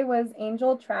joy was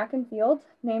Angel Track and Field,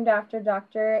 named after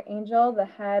Dr. Angel, the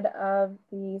head of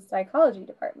the psychology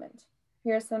department.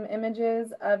 Here's some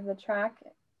images of the track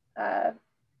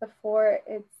before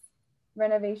its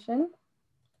renovation.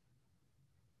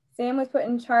 Sam was put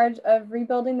in charge of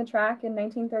rebuilding the track in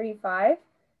 1935,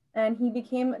 and he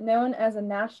became known as a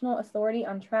national authority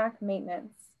on track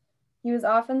maintenance. He was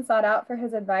often sought out for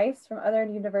his advice from other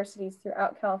universities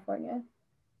throughout California.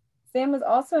 Sam was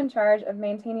also in charge of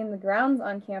maintaining the grounds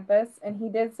on campus, and he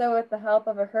did so with the help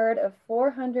of a herd of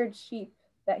 400 sheep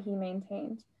that he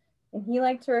maintained. And he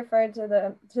liked to refer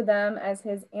to them as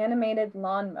his animated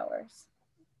lawnmowers.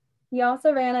 He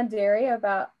also ran a dairy of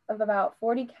about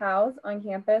 40 cows on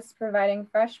campus, providing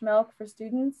fresh milk for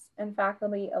students and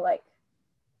faculty alike.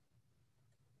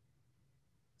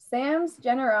 Sam's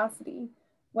generosity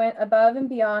went above and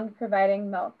beyond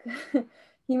providing milk.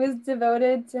 He was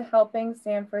devoted to helping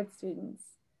Stanford students.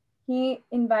 He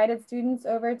invited students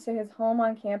over to his home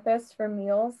on campus for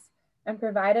meals and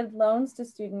provided loans to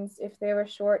students if they were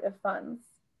short of funds.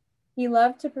 He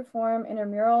loved to perform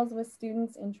intramurals with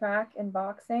students in track and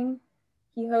boxing.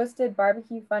 He hosted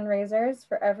barbecue fundraisers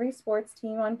for every sports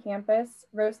team on campus,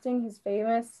 roasting his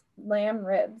famous lamb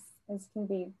ribs, as can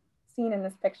be seen in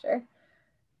this picture.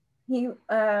 He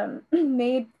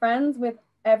made friends with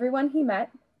everyone he met,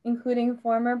 including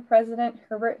former President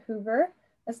Herbert Hoover,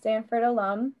 a Stanford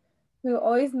alum, who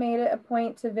always made it a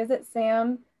point to visit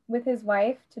Sam with his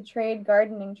wife to trade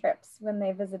gardening trips when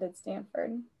they visited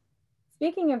Stanford.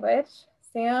 Speaking of which,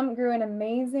 Sam grew an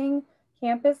amazing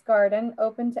campus garden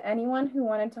open to anyone who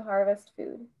wanted to harvest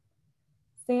food.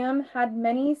 Sam had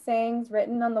many sayings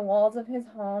written on the walls of his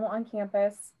home on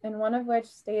campus, and one of which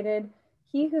stated,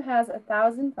 "He who has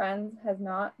 1,000 friends has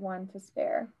not one to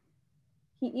spare."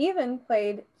 He even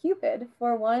played Cupid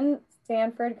for one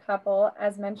Stanford couple,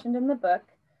 as mentioned in the book,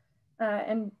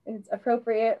 and it's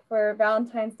appropriate for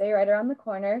Valentine's Day right around the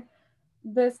corner.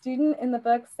 The student in the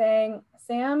book saying,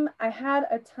 "Sam, I had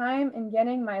a time in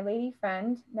getting my lady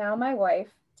friend, now my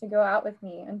wife, to go out with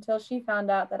me until she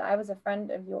found out that I was a friend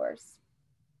of yours."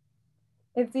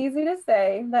 It's easy to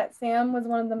say that Sam was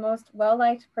one of the most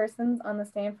well-liked persons on the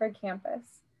Stanford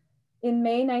campus. In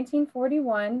May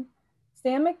 1941,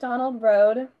 San McDonald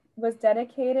Road was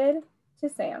dedicated to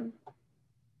Sam.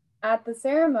 At the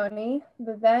ceremony,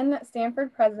 the then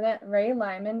Stanford president, Ray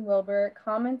Lyman Wilbur,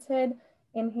 commented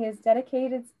in his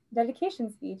dedication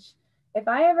speech, "If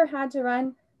I ever had to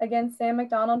run against Sam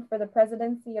McDonald for the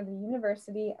presidency of the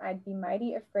university, I'd be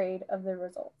mighty afraid of the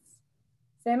results."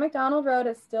 San McDonald Road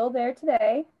is still there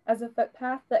today as a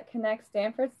footpath that connects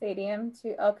Stanford Stadium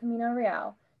to El Camino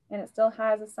Real, and it still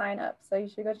has a sign up, so you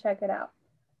should go check it out.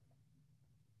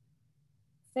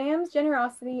 Sam's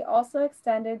generosity also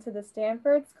extended to the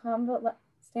Stanford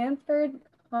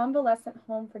Convalescent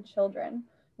Home for Children,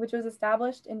 which was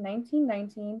established in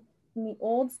 1919 in the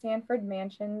old Stanford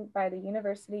mansion by the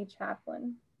university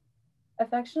chaplain.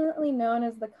 Affectionately known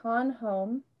as the Conn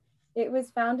Home, it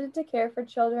was founded to care for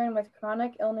children with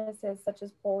chronic illnesses such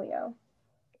as polio.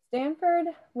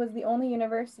 Stanford was the only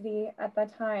university at that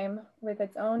time with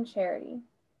its own charity.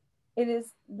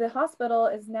 The hospital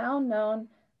is now known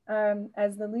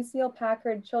as the Lucille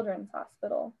Packard Children's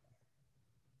Hospital.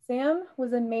 Sam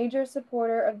was a major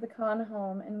supporter of the Conn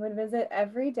Home and would visit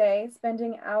every day,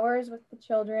 spending hours with the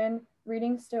children,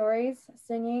 reading stories,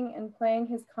 singing, and playing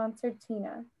his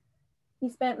concertina. He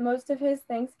spent most of his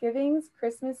Thanksgivings,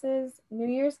 Christmases, New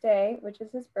Year's Day, which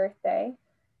is his birthday,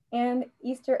 and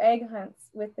Easter egg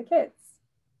hunts with the kids.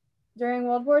 During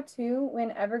World War II,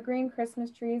 when evergreen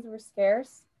Christmas trees were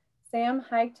scarce, Sam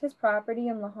hiked his property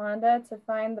in La Honda to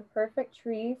find the perfect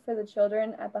tree for the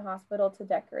children at the hospital to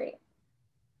decorate.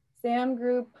 Sam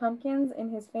grew pumpkins in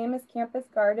his famous campus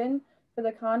garden for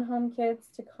the Conn Home kids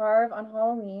to carve on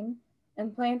Halloween,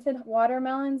 and planted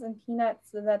watermelons and peanuts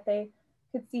so that they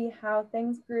could see how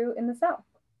things grew in the South.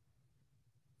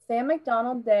 San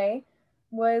McDonald Day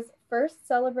was first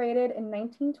celebrated in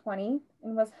 1920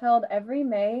 and was held every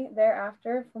May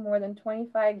thereafter for more than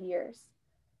 25 years.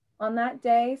 On that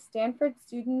day, Stanford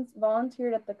students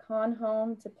volunteered at the Conn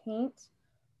Home to paint,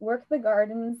 work the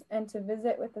gardens, and to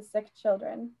visit with the sick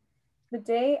children. The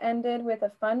day ended with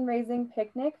a fundraising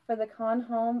picnic for the Conn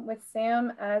Home with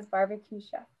Sam as barbecue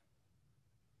chef.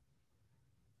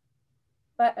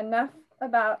 But enough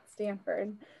about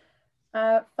Stanford.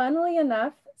 Funnily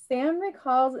enough, Sam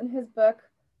recalls in his book,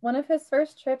 one of his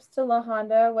first trips to La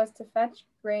Honda was to fetch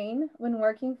grain when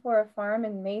working for a farm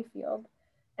in Mayfield.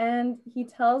 And he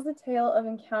tells the tale of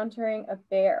encountering a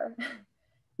bear.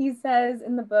 He says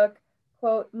in the book,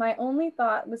 quote, "My only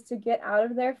thought was to get out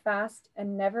of there fast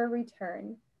and never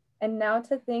return. And now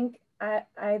to think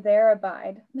I there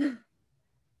abide."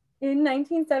 In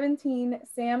 1917,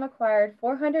 Sam acquired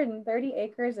 430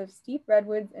 acres of steep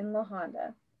redwoods in La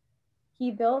Honda.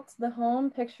 He built the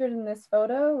home pictured in this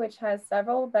photo, which has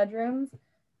several bedrooms,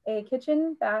 a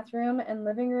kitchen, bathroom, and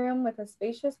living room with a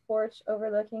spacious porch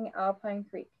overlooking Alpine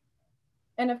Creek.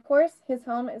 And of course, his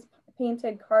home is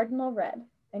painted cardinal red,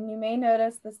 and you may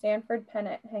notice the Stanford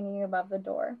pennant hanging above the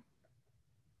door.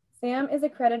 Sam is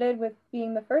accredited with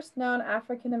being the first known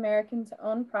African American to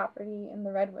own property in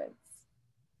the redwoods.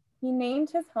 He named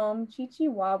his home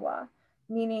Chichiwawa,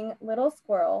 meaning little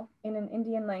squirrel in an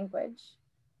Indian language.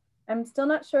 I'm still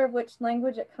not sure of which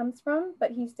language it comes from,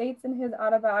 but he states in his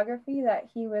autobiography that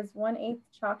he was 1/8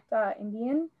 Choctaw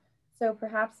Indian, so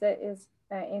perhaps it is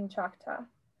in Choctaw.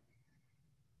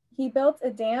 He built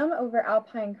a dam over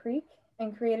Alpine Creek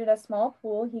and created a small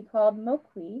pool he called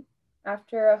Moqui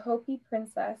after a Hopi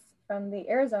princess from the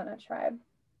Arizona tribe.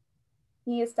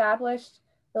 He established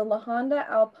the La Honda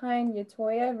Alpine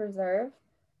Utoya Reserve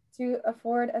to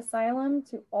afford asylum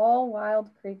to all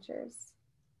wild creatures.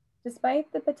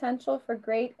 Despite the potential for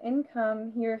great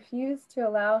income, he refused to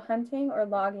allow hunting or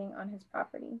logging on his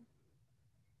property.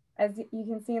 As you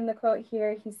can see in the quote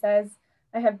here, he says,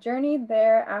 "I have journeyed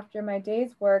there after my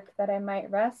day's work that I might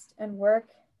rest and work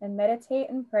and meditate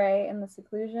and pray in the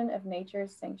seclusion of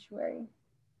nature's sanctuary."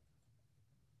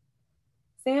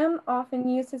 Sam often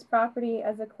used his property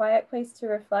as a quiet place to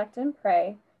reflect and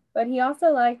pray, but he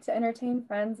also liked to entertain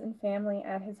friends and family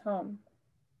at his home.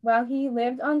 While he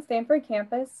lived on Stanford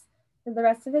campus for the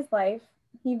rest of his life,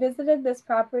 he visited this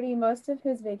property most of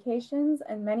his vacations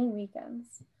and many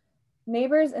weekends.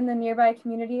 Neighbors in the nearby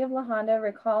community of La Honda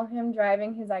recall him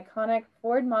driving his iconic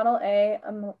Ford Model A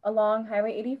along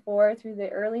Highway 84 through the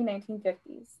early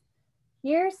 1950s.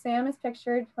 Here, Sam is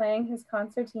pictured playing his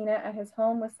concertina at his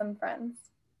home with some friends.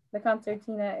 The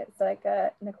concertina is like an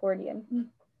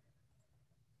accordion.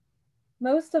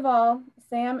 Most of all,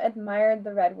 Sam admired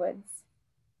the redwoods,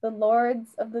 the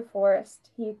lords of the forest,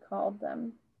 he called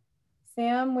them.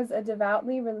 Sam was a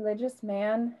devoutly religious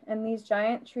man, and these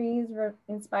giant trees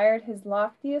inspired his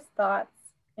loftiest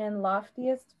thoughts and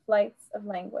loftiest flights of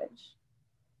language.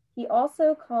 He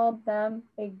also called them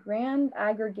a grand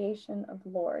aggregation of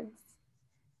lords.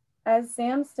 As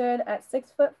Sam stood at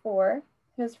 6'4",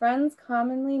 his friends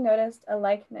commonly noticed a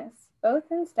likeness, both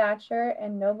in stature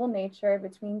and noble nature,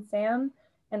 between Sam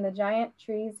and the giant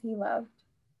trees he loved.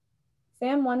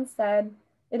 Sam once said,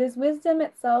 "It is wisdom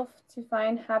itself to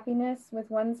find happiness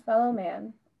with one's fellow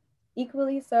man,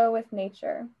 equally so with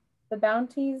nature, the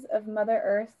bounties of Mother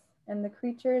Earth, and the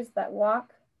creatures that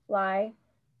walk, fly,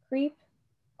 creep,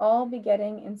 all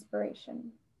begetting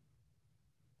inspiration."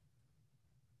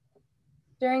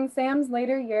 During Sam's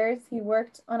later years, he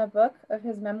worked on a book of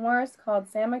his memoirs called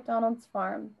San McDonald's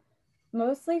Farm,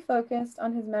 mostly focused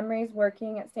on his memories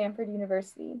working at Stanford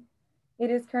University.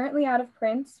 It is currently out of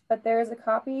print, but there is a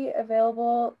copy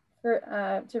available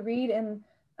to read in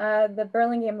the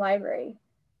Burlingame Library.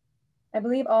 I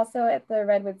believe also at the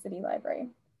Redwood City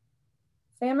Library.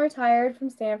 Sam retired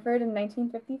from Stanford in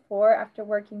 1954 after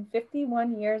working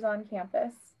 51 years on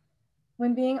campus.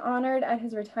 When being honored at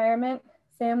his retirement,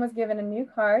 Sam was given a new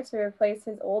car to replace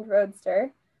his old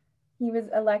Roadster. He was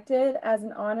elected as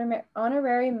an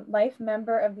honorary life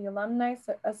member of the Alumni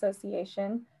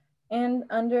Association, and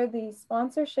under the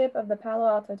sponsorship of the Palo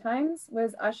Alto Times,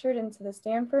 was ushered into the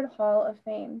Stanford Hall of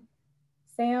Fame.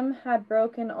 Sam had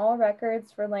broken all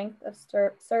records for length of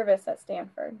service at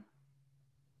Stanford.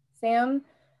 Sam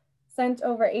sent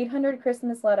over 800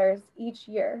 Christmas letters each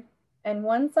year, and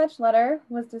one such letter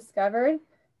was discovered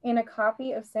in a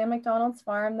copy of San McDonald's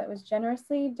Farm that was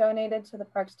generously donated to the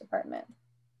Parks Department.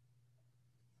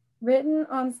 Written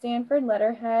on Stanford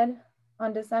letterhead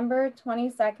on December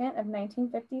 22nd of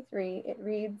 1953, it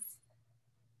reads,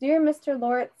 "Dear Mr.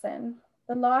 Lauritsen,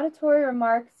 the laudatory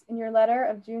remarks in your letter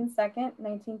of June 2nd,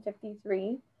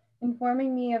 1953,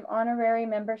 informing me of honorary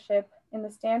membership in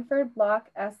the Stanford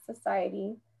Block S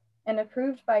Society and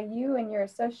approved by you and your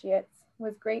associates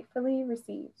was gratefully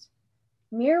received.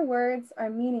 Mere words are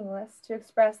meaningless to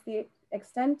express the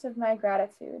extent of my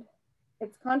gratitude.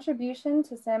 Its contribution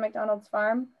to San McDonald's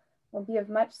Farm will be of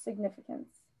much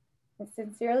significance.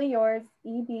 Sincerely yours,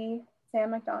 E.B.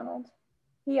 Sam McDonald.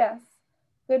 P.S.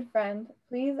 Good friend,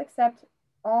 please accept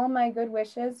all my good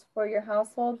wishes for your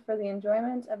household for the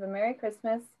enjoyment of a Merry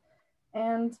Christmas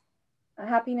and a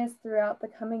happiness throughout the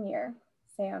coming year.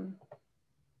 Sam."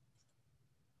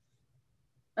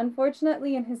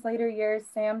 Unfortunately, in his later years,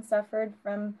 Sam suffered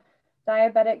from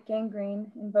diabetic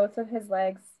gangrene in both of his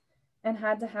legs and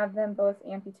had to have them both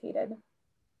amputated.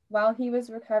 While he was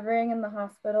recovering in the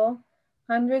hospital,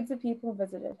 hundreds of people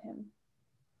visited him.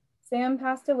 Sam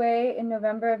passed away in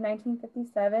November of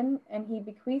 1957, and he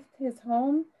bequeathed his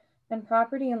home and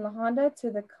property in La Honda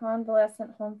to the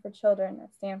Convalescent Home for Children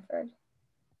at Stanford.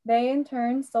 They, in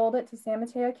turn, sold it to San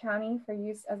Mateo County for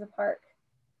use as a park.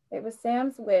 It was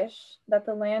Sam's wish that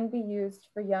the land be used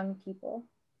for young people.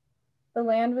 The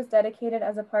land was dedicated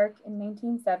as a park in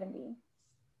 1970.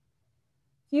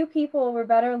 Few people were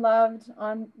better loved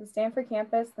on the Stanford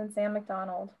campus than Sam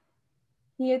McDonald.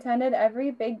 He attended every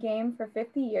big game for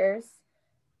 50 years,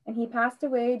 and he passed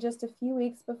away just a few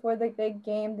weeks before the big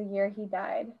game the year he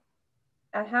died.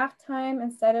 At halftime,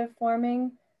 instead of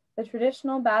forming the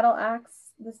traditional battle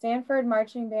acts, the Stanford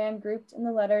marching band grouped in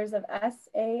the letters of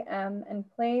S.A.M.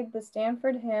 and played the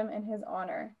Stanford hymn in his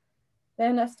honor.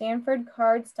 Then a Stanford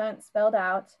card stunt spelled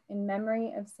out, "In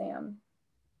memory of Sam."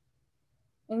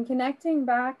 In connecting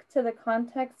back to the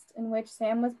context in which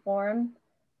Sam was born,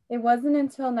 it wasn't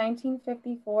until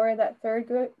 1954 that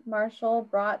Thurgood Marshall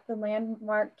brought the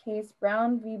landmark case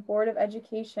Brown v. Board of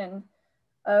Education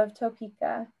of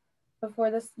Topeka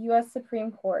before the U.S.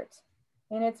 Supreme Court.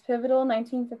 In its pivotal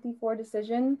 1954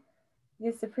 decision,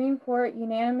 the Supreme Court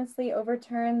unanimously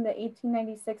overturned the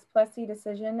 1896 Plessy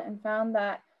decision and found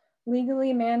that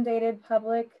legally mandated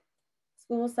public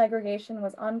school segregation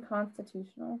was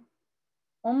unconstitutional.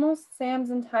 Almost Sam's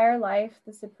entire life,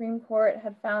 the Supreme Court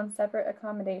had found separate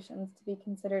accommodations to be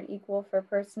considered equal for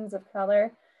persons of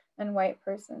color and white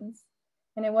persons.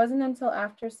 And it wasn't until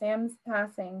after Sam's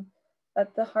passing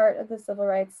that the heart of the civil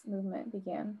rights movement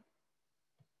began.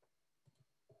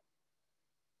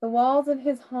 The walls of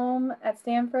his home at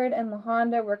Stanford and La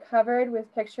Honda were covered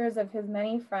with pictures of his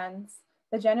many friends,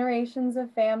 the generations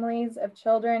of families of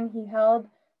children he held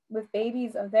with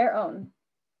babies of their own.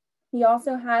 He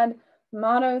also had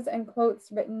mottos and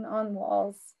quotes written on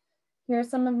walls. Here are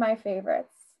some of my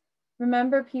favorites.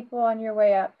 Remember people on your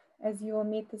way up, as you will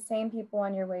meet the same people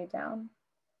on your way down.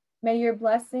 May your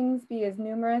blessings be as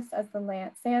numerous as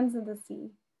the sands of the sea.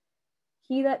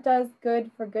 He that does good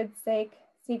for good's sake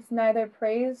seeks neither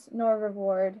praise nor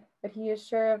reward, but he is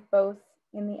sure of both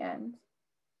in the end.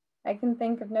 I can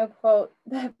think of no quote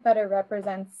that better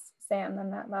represents Sam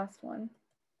than that last one.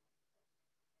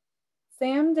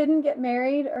 Sam didn't get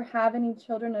married or have any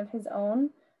children of his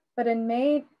own, but in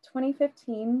May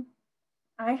 2015,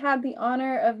 I had the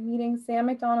honor of meeting San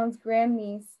McDonald's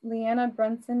grandniece, Leanna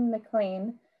Brunson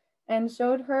McLean, and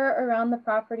showed her around the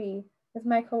property with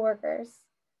my coworkers.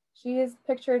 She is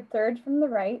pictured third from the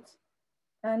right,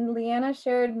 and Leanna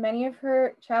shared many of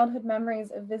her childhood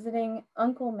memories of visiting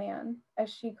Uncle Man,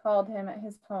 as she called him, at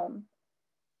his home.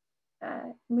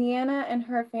 Leanna and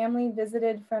her family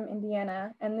visited from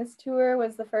Indiana, and this tour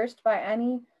was the first by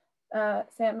any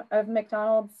of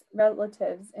McDonald's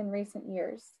relatives in recent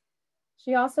years.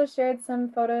 She also shared some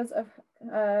photos of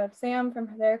Sam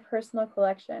from their personal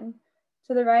collection.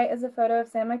 To the right is a photo of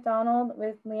Sam McDonald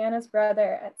with Leanna's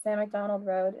brother at San McDonald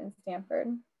Road in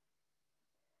Stanford.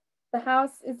 The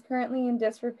house is currently in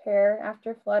disrepair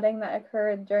after flooding that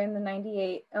occurred during the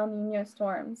 '98 El Nino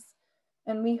storms,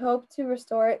 and we hope to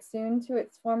restore it soon to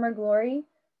its former glory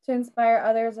to inspire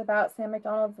others about San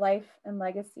McDonald's life and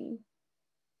legacy.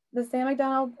 The San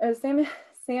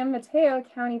Mateo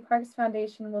County Parks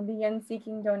Foundation will begin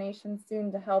seeking donations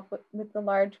soon to help with the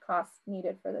large costs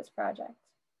needed for this project.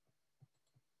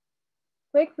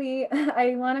 Quickly,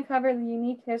 I want to cover the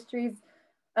unique histories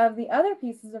of the other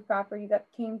pieces of property that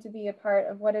came to be a part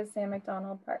of what is San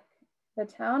McDonald Park. The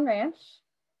town ranch,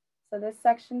 so this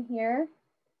section here,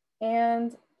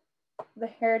 and the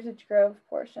Heritage Grove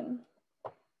portion.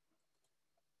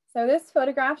 So this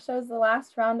photograph shows the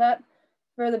last roundup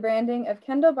for the branding of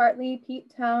Kendall Bartley Pete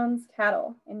Town's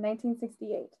cattle in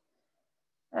 1968.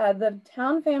 The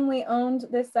Town family owned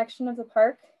this section of the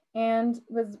park and it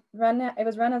was run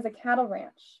as a cattle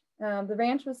ranch. The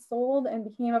ranch was sold and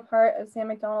became a part of San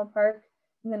McDonald Park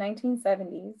in the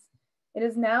 1970s. It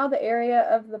is now the area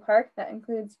of the park that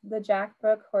includes the Jack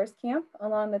Brook Horse Camp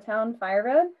along the Town Fire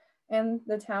Road and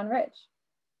the Town Ridge.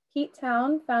 Pete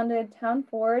Town founded Town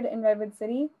Ford in Redwood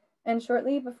City, and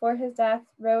shortly before his death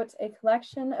wrote a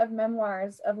collection of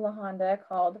memoirs of La Honda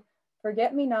called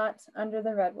Forget Me Not Under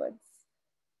the Redwoods.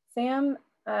 Sam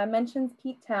mentions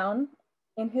Pete Town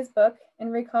in his book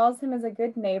and recalls him as a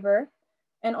good neighbor,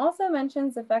 and also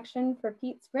mentions affection for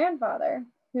Pete's grandfather,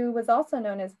 who was also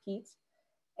known as Pete,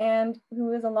 and who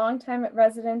was a longtime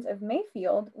resident of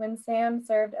Mayfield when Sam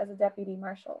served as a deputy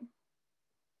marshal.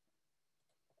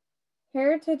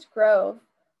 Heritage Grove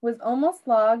was almost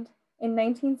logged in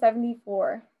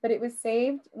 1974, but it was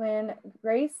saved when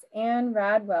Grace Ann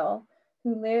Radwell,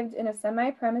 who lived in a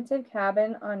semi-primitive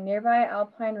cabin on nearby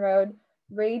Alpine Road,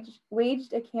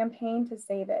 waged a campaign to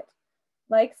save it.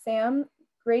 Like Sam,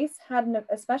 Grace had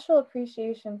a special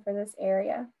appreciation for this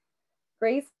area.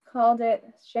 Grace called it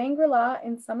Shangri-La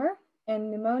in summer and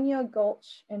Pneumonia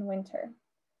Gulch in winter.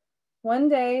 One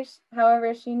day,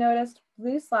 however, she noticed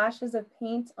blue slashes of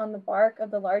paint on the bark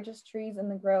of the largest trees in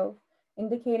the grove,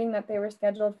 indicating that they were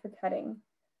scheduled for cutting.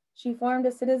 She formed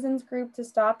a citizens group to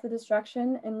stop the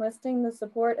destruction, enlisting the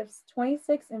support of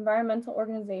 26 environmental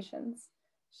organizations.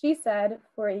 She said,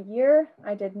 "For a year,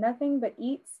 I did nothing but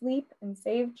eat, sleep, and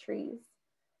save trees."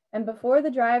 And before the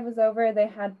drive was over, they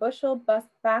had bushel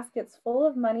baskets full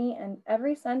of money, and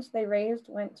every cent they raised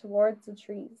went towards the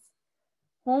trees.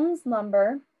 Holmes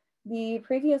Lumber, the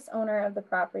previous owner of the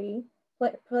property,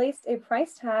 placed a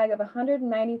price tag of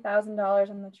 $190,000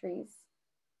 on the trees.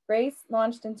 Grace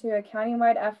launched into a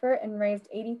countywide effort and raised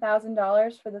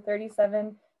 $80,000 for the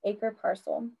 37-acre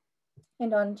parcel.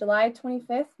 And on July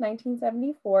 25th,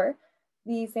 1974,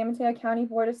 the San Mateo County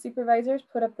Board of Supervisors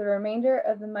put up the remainder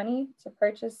of the money to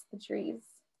purchase the trees.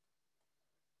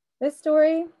 This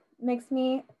story makes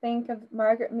me think of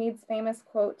Margaret Mead's famous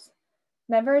quote,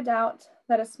 "Never doubt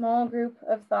that a small group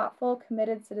of thoughtful,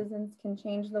 committed citizens can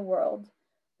change the world.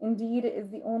 Indeed, it is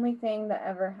the only thing that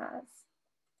ever has."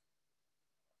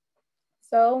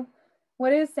 So,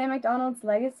 what is Sam McDonald's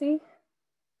legacy?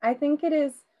 I think it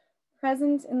is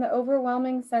present in the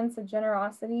overwhelming sense of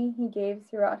generosity he gave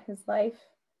throughout his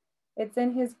life. It's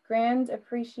in his grand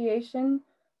appreciation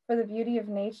for the beauty of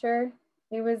nature.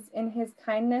 It was in his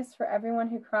kindness for everyone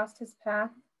who crossed his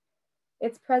path.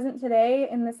 It's present today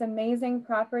in this amazing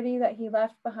property that he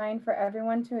left behind for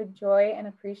everyone to enjoy and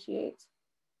appreciate.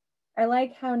 I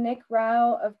like how Nick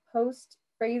Rao of Post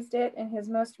phrased it in his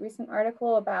most recent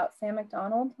article about San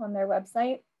McDonald on their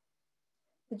website.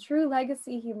 The true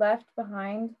legacy he left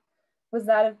behind was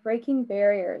that of breaking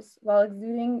barriers while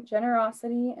exuding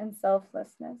generosity and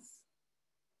selflessness.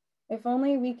 If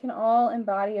only we can all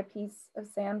embody a piece of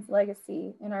Sam's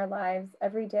legacy in our lives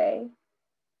every day,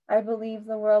 I believe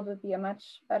the world would be a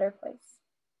much better place.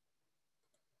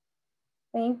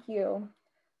 Thank you.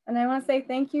 And I want to say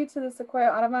thank you to the Sequoia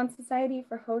Audubon Society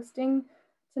for hosting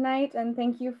tonight, and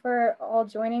thank you for all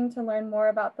joining to learn more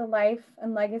about the life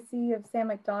and legacy of San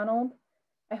McDonald.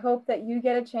 I hope that you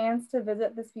get a chance to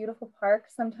visit this beautiful park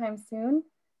sometime soon,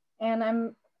 and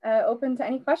I'm open to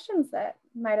any questions that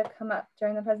might have come up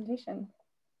during the presentation.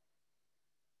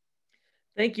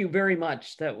 Thank you very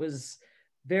much. That was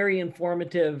very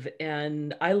informative,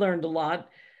 and I learned a lot,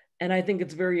 and I think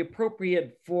it's very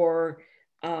appropriate for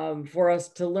us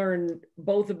to learn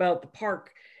both about the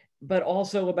park, but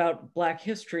also about Black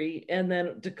history, and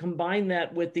then to combine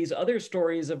that with these other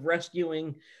stories of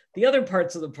rescuing the other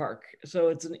parts of the park. So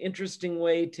it's an interesting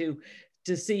way to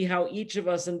see how each of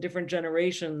us in different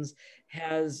generations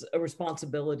has a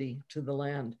responsibility to the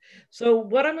land. So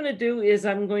what I'm going to do is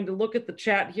I'm going to look at the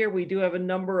chat here. We do have a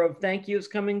number of thank yous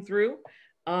coming through.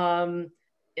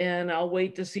 And I'll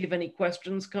wait to see if any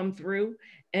questions come through.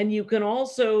 And you can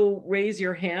also raise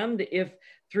your hand if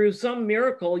through some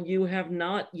miracle you have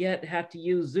not yet had to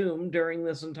use Zoom during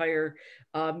this entire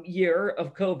year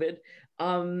of COVID.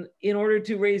 In order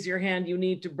to raise your hand, you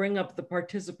need to bring up the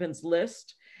participants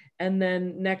list, and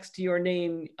then next to your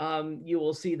name, you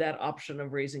will see that option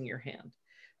of raising your hand.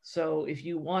 So if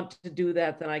you want to do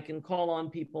that, then I can call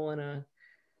on people in a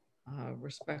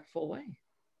respectful way.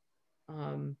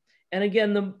 And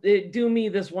again, do me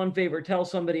this one favor, tell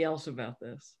somebody else about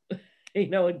this, you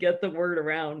know, and get the word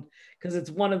around, because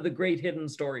it's one of the great hidden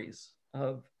stories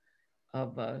of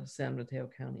San Mateo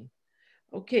County.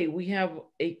 Okay, we have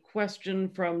a question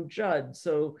from Judd.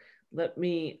 So let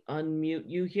me unmute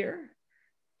you here.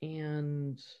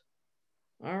 And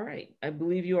all right, I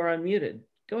believe you are unmuted.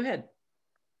 Go ahead.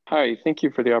 Hi, thank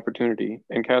you for the opportunity.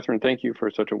 And Katherine, thank you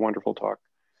for such a wonderful talk.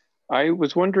 I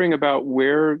was wondering about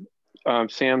where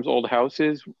Sam's old house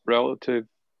is relatively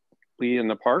in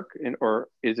the park, or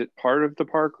is it part of the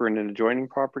park or in an adjoining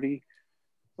property?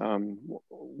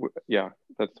 Yeah,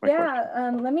 that's my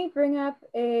question. Let me bring up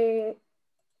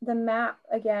the map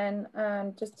again,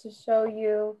 just to show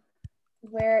you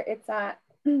where it's at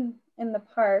in the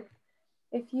park.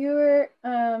 If you're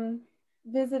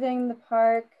visiting the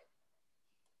park,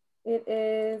 it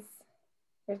is,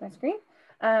 here's my screen.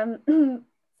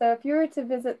 So if you were to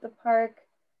visit the park,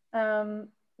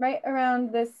 right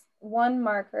around this one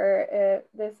marker,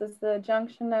 this is the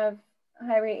junction of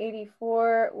Highway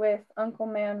 84 with Uncle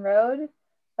Man Road.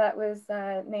 That was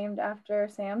named after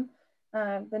Sam,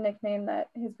 the nickname that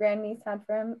his grandniece had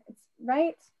for him. It's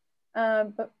right,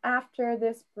 but after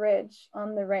this bridge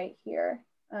on the right here.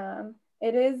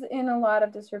 It is in a lot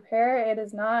of disrepair. It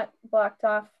is not blocked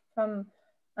off from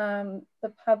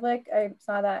the public. I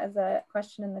saw that as a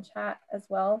question in the chat as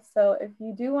well. So if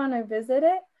you do want to visit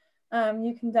it,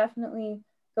 you can definitely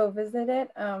go visit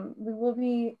it. We will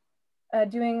be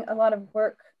doing a lot of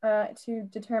work to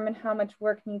determine how much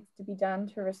work needs to be done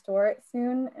to restore it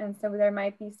soon. And so there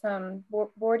might be some more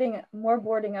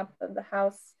boarding up of the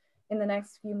house in the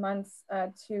next few months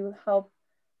to help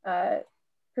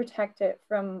protect it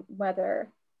from weather.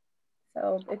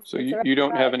 So you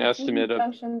don't have an estimate of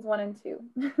junctions 1 and 2.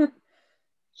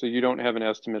 So you don't have an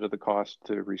estimate of the cost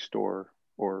to restore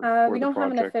or we don't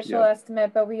have an official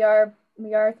estimate, but we are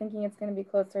thinking it's going to be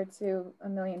closer to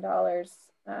 $1 million to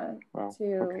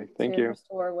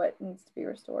restore what needs to be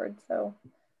restored. So,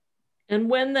 and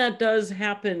when that does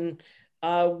happen,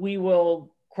 we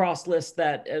will cross-list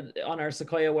that on our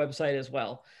Sequoia website as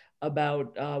well,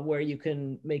 about where you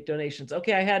can make donations.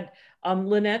 Okay, I had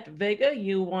Lynette Vega,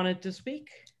 you wanted to speak?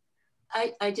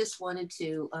 I just wanted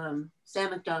to,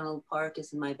 San McDonald Park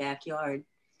is in my backyard.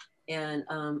 And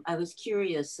I was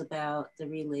curious about the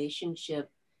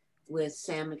relationship with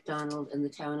San McDonald and the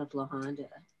town of La Honda.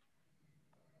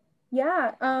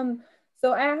 Yeah,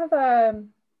 so I have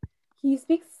he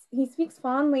speaks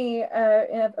fondly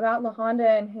about La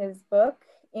Honda in his book,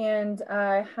 and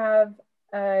I have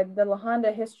the La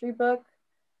Honda history book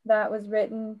that was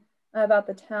written about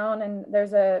the town, and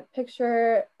there's a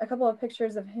couple of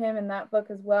pictures of him in that book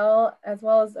as well as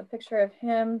a picture of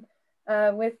him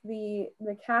with the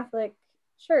Catholic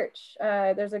Church.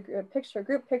 There's a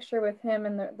group picture with him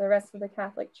and the rest of the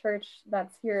Catholic Church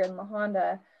that's here in La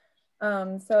Honda.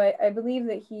 So I believe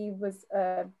that he was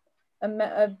a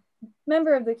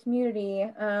member of the community,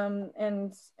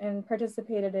 and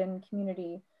participated in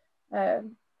community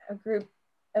group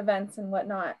events and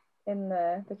whatnot in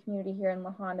the community here in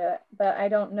La Honda. But I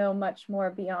don't know much more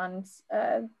beyond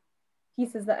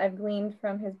pieces that I've gleaned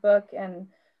from his book and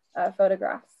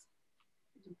photographs.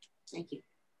 Thank you.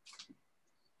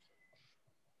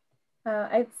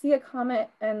 I see a comment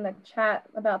in the chat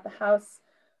about the house.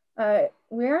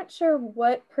 We aren't sure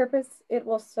what purpose it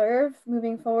will serve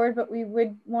moving forward, but we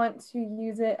would want to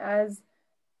use it as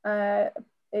a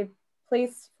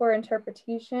place for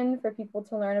interpretation for people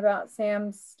to learn about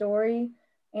Sam's story,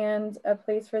 and a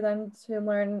place for them to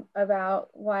learn about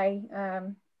why,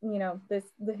 you know,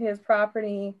 his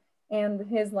property and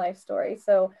his life story.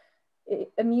 So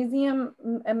a museum,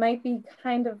 it might be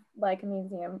kind of like a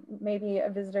museum, maybe a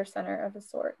visitor center of a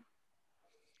sort.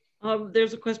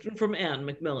 There's a question from Anne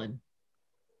McMillan.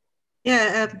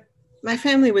 Yeah, my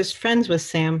family was friends with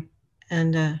Sam,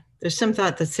 and there's some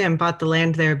thought that Sam bought the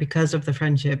land there because of the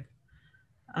friendship.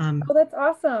 Oh, that's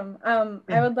awesome. Yeah,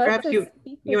 I would love perhaps to speak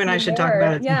with you and I should more. talk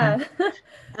about it Yeah.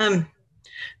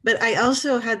 But I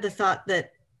also had the thought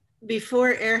that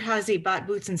before Esterhazy bought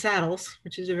Boots and Saddles,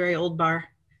 which is a very old bar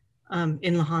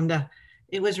in La Honda,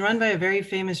 it was run by a very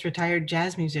famous retired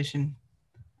jazz musician.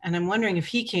 And I'm wondering if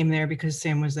he came there because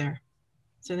Sam was there.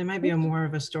 So there might be more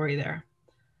of a story there.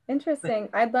 Interesting.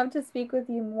 But I'd love to speak with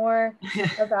you more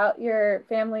about your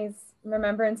family's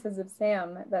remembrances of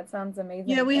Sam. That sounds amazing.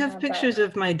 Yeah, we have pictures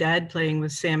of my dad playing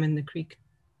with Sam in the creek.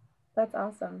 That's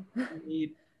awesome.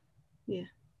 Yeah.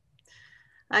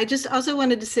 I just also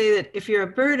wanted to say that if you're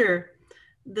a birder,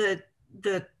 the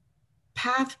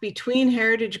path between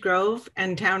Heritage Grove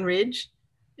and Town Ridge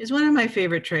is one of my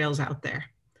favorite trails out there.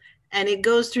 And it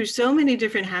goes through so many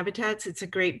different habitats. It's a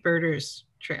great birders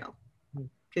trail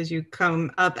because you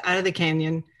come up out of the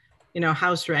canyon, you know,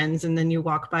 house wrens, and then you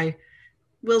walk by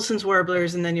Wilson's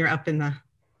warblers, and then you're up in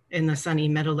the sunny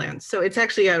meadowlands. So it's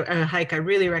actually a hike I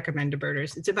really recommend to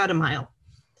birders. It's about a mile.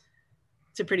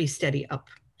 It's a pretty steady up.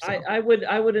 So. I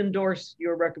would endorse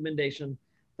your recommendation.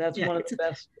 That's one of the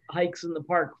best hikes in the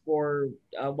park for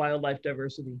wildlife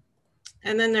diversity.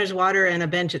 And then there's water and a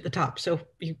bench at the top, so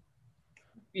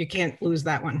you can't lose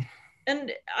that one.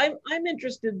 And I'm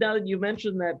interested, now that you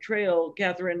mentioned that trail,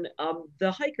 Katherine,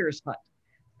 the hiker's hut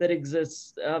that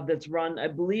exists, that's run, I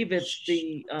believe it's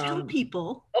the Tell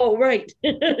people. Oh, right.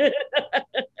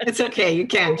 It's okay, you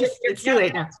can. It's too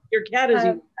late now. Your cat is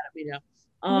even mad at me now.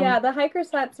 Yeah, the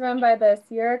hiker's hut's run by the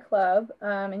Sierra Club,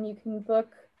 and you can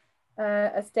book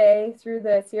a stay through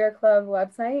the Sierra Club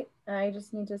website. I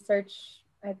just need to search,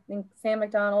 I think, San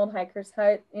McDonald hiker's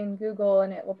hut in Google,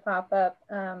 and it will pop up.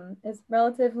 It's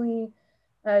relatively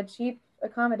cheap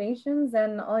accommodations,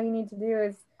 and all you need to do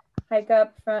is hike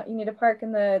up front. You need to park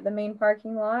in the main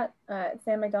parking lot at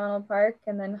San McDonald Park,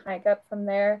 and then hike up from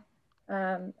there.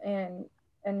 And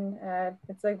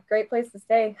it's a great place to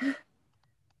stay.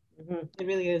 It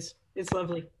really is. It's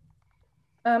lovely.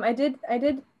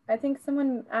 I think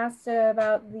someone asked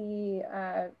about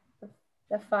the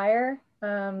fire,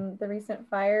 the recent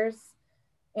fires,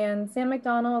 and San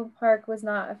McDonald Park was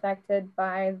not affected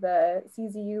by the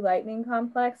CZU lightning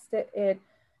complex. It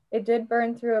did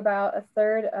burn through about a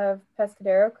third of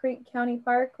Pescadero Creek County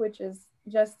Park, which is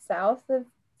just south of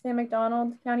San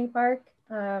McDonald County Park.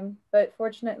 But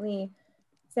fortunately,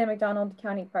 San McDonald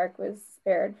County Park was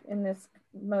spared in this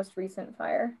most recent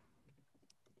fire.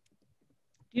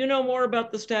 Do you know more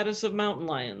about the status of mountain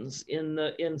lions in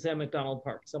San McDonald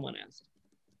Park? Someone asked.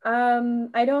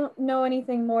 I don't know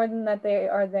anything more than that they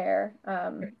are there.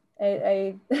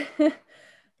 They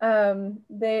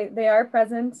are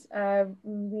present.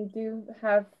 We do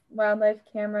have wildlife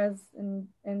cameras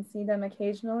and see them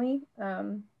occasionally,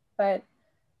 but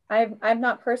I've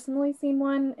not personally seen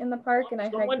one in the park, and I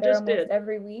hike there almost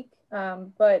every week.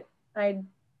 But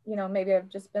maybe I've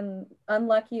just been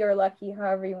unlucky or lucky,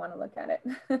 however you want to look at it.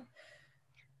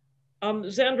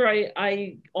 Sandra,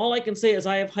 all I can say is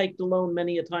I have hiked alone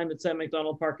many a time at San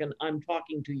McDonald Park, and I'm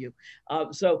talking to you.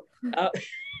 So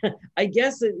I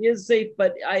guess it is safe,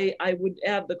 but I would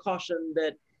add the caution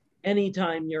that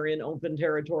anytime you're in open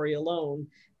territory alone,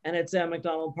 and at San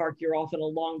McDonald Park, you're often a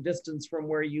long distance from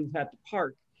where you've had to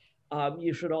park,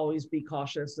 you should always be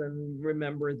cautious and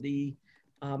remember the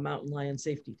mountain lion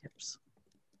safety tips.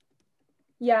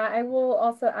 Yeah, I will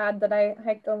also add that I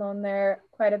hiked alone there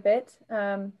quite a bit,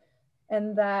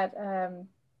 and that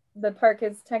the park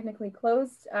is technically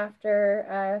closed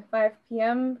after 5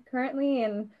 p.m. currently,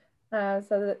 and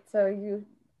so you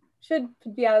should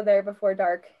be out of there before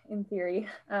dark in theory.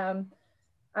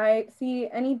 I see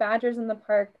any badgers in the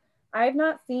park I've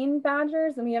not seen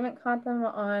badgers and we haven't caught them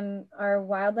on our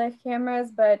wildlife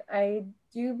cameras, but I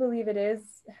do believe it is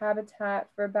habitat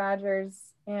for badgers.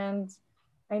 And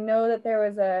I know that there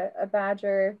was a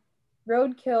badger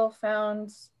roadkill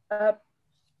found up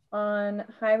on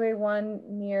Highway 1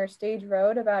 near Stage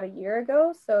Road about a year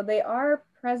ago. So they are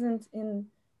present in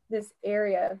this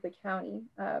area of the county,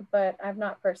 but I've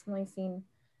not personally seen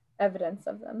evidence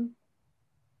of them.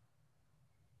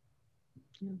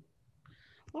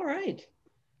 All right.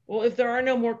 Well, if there are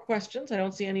no more questions, I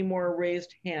don't see any more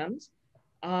raised hands.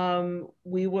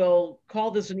 We will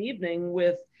call this an evening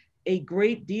with a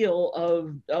great deal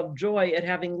of joy at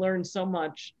having learned so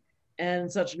much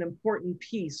and such an important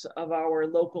piece of our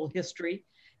local history.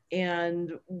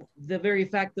 And the very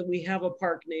fact that we have a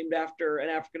park named after an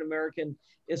African-American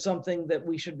is something that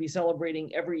we should be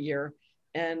celebrating every year.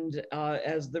 And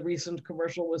as the recent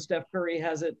commercial with Steph Curry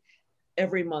has it,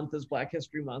 every month is Black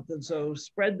History Month. And so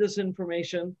spread this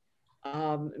information,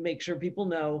 make sure people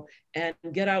know, and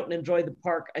get out and enjoy the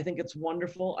park. I think it's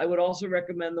wonderful. I would also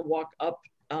recommend the walk up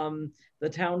the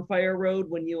Town Fire Road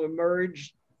when you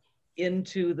emerge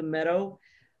into the meadow.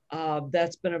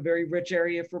 That's been a very rich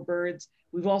area for birds.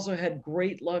 We've also had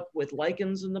great luck with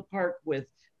lichens in the park, with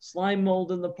slime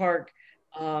mold in the park.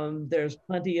 There's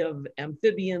plenty of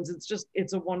amphibians.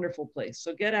 It's a wonderful place.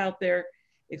 So get out there,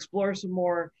 explore some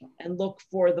more, and look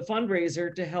for the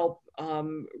fundraiser to help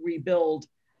rebuild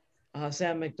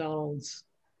San McDonald's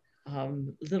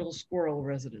little squirrel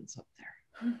residence up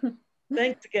there.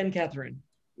 Thanks again, Katherine.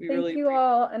 Thank you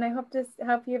all, and I hope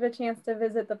you have a chance to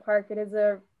visit the park. It is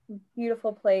a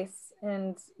beautiful place,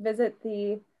 and visit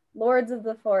the Lords of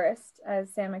the Forest,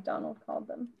 as San McDonald called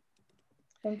them.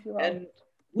 Thank you all. And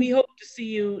we hope to see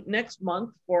you next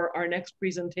month for our next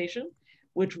presentation,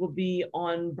 which will be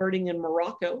on birding in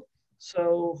Morocco.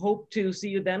 So hope to see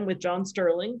you then with John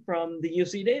Sterling from the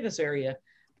UC Davis area,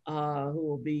 who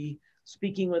will be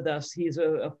speaking with us. He's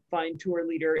a fine tour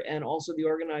leader and also the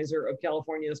organizer of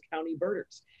California's County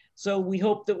Birders. So we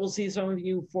hope that we'll see some of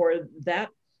you for that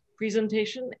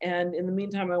presentation. And in the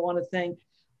meantime, I want to thank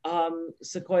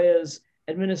Sequoia's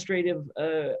administrator,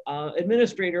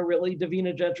 really,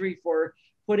 Davina Gentry, for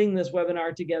putting this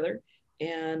webinar together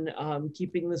and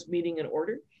keeping this meeting in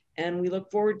order. And we look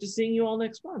forward to seeing you all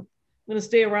next month. I'm going to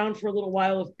stay around for a little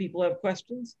while if people have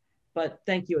questions, but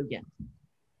thank you again.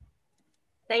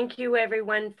 Thank you,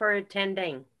 everyone, for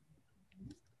attending.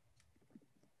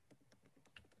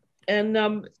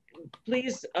 And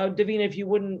please, Davina, if you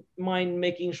wouldn't mind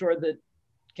making sure that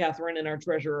Katherine and our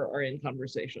treasurer are in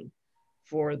conversation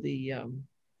for the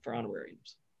for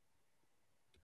honorariums.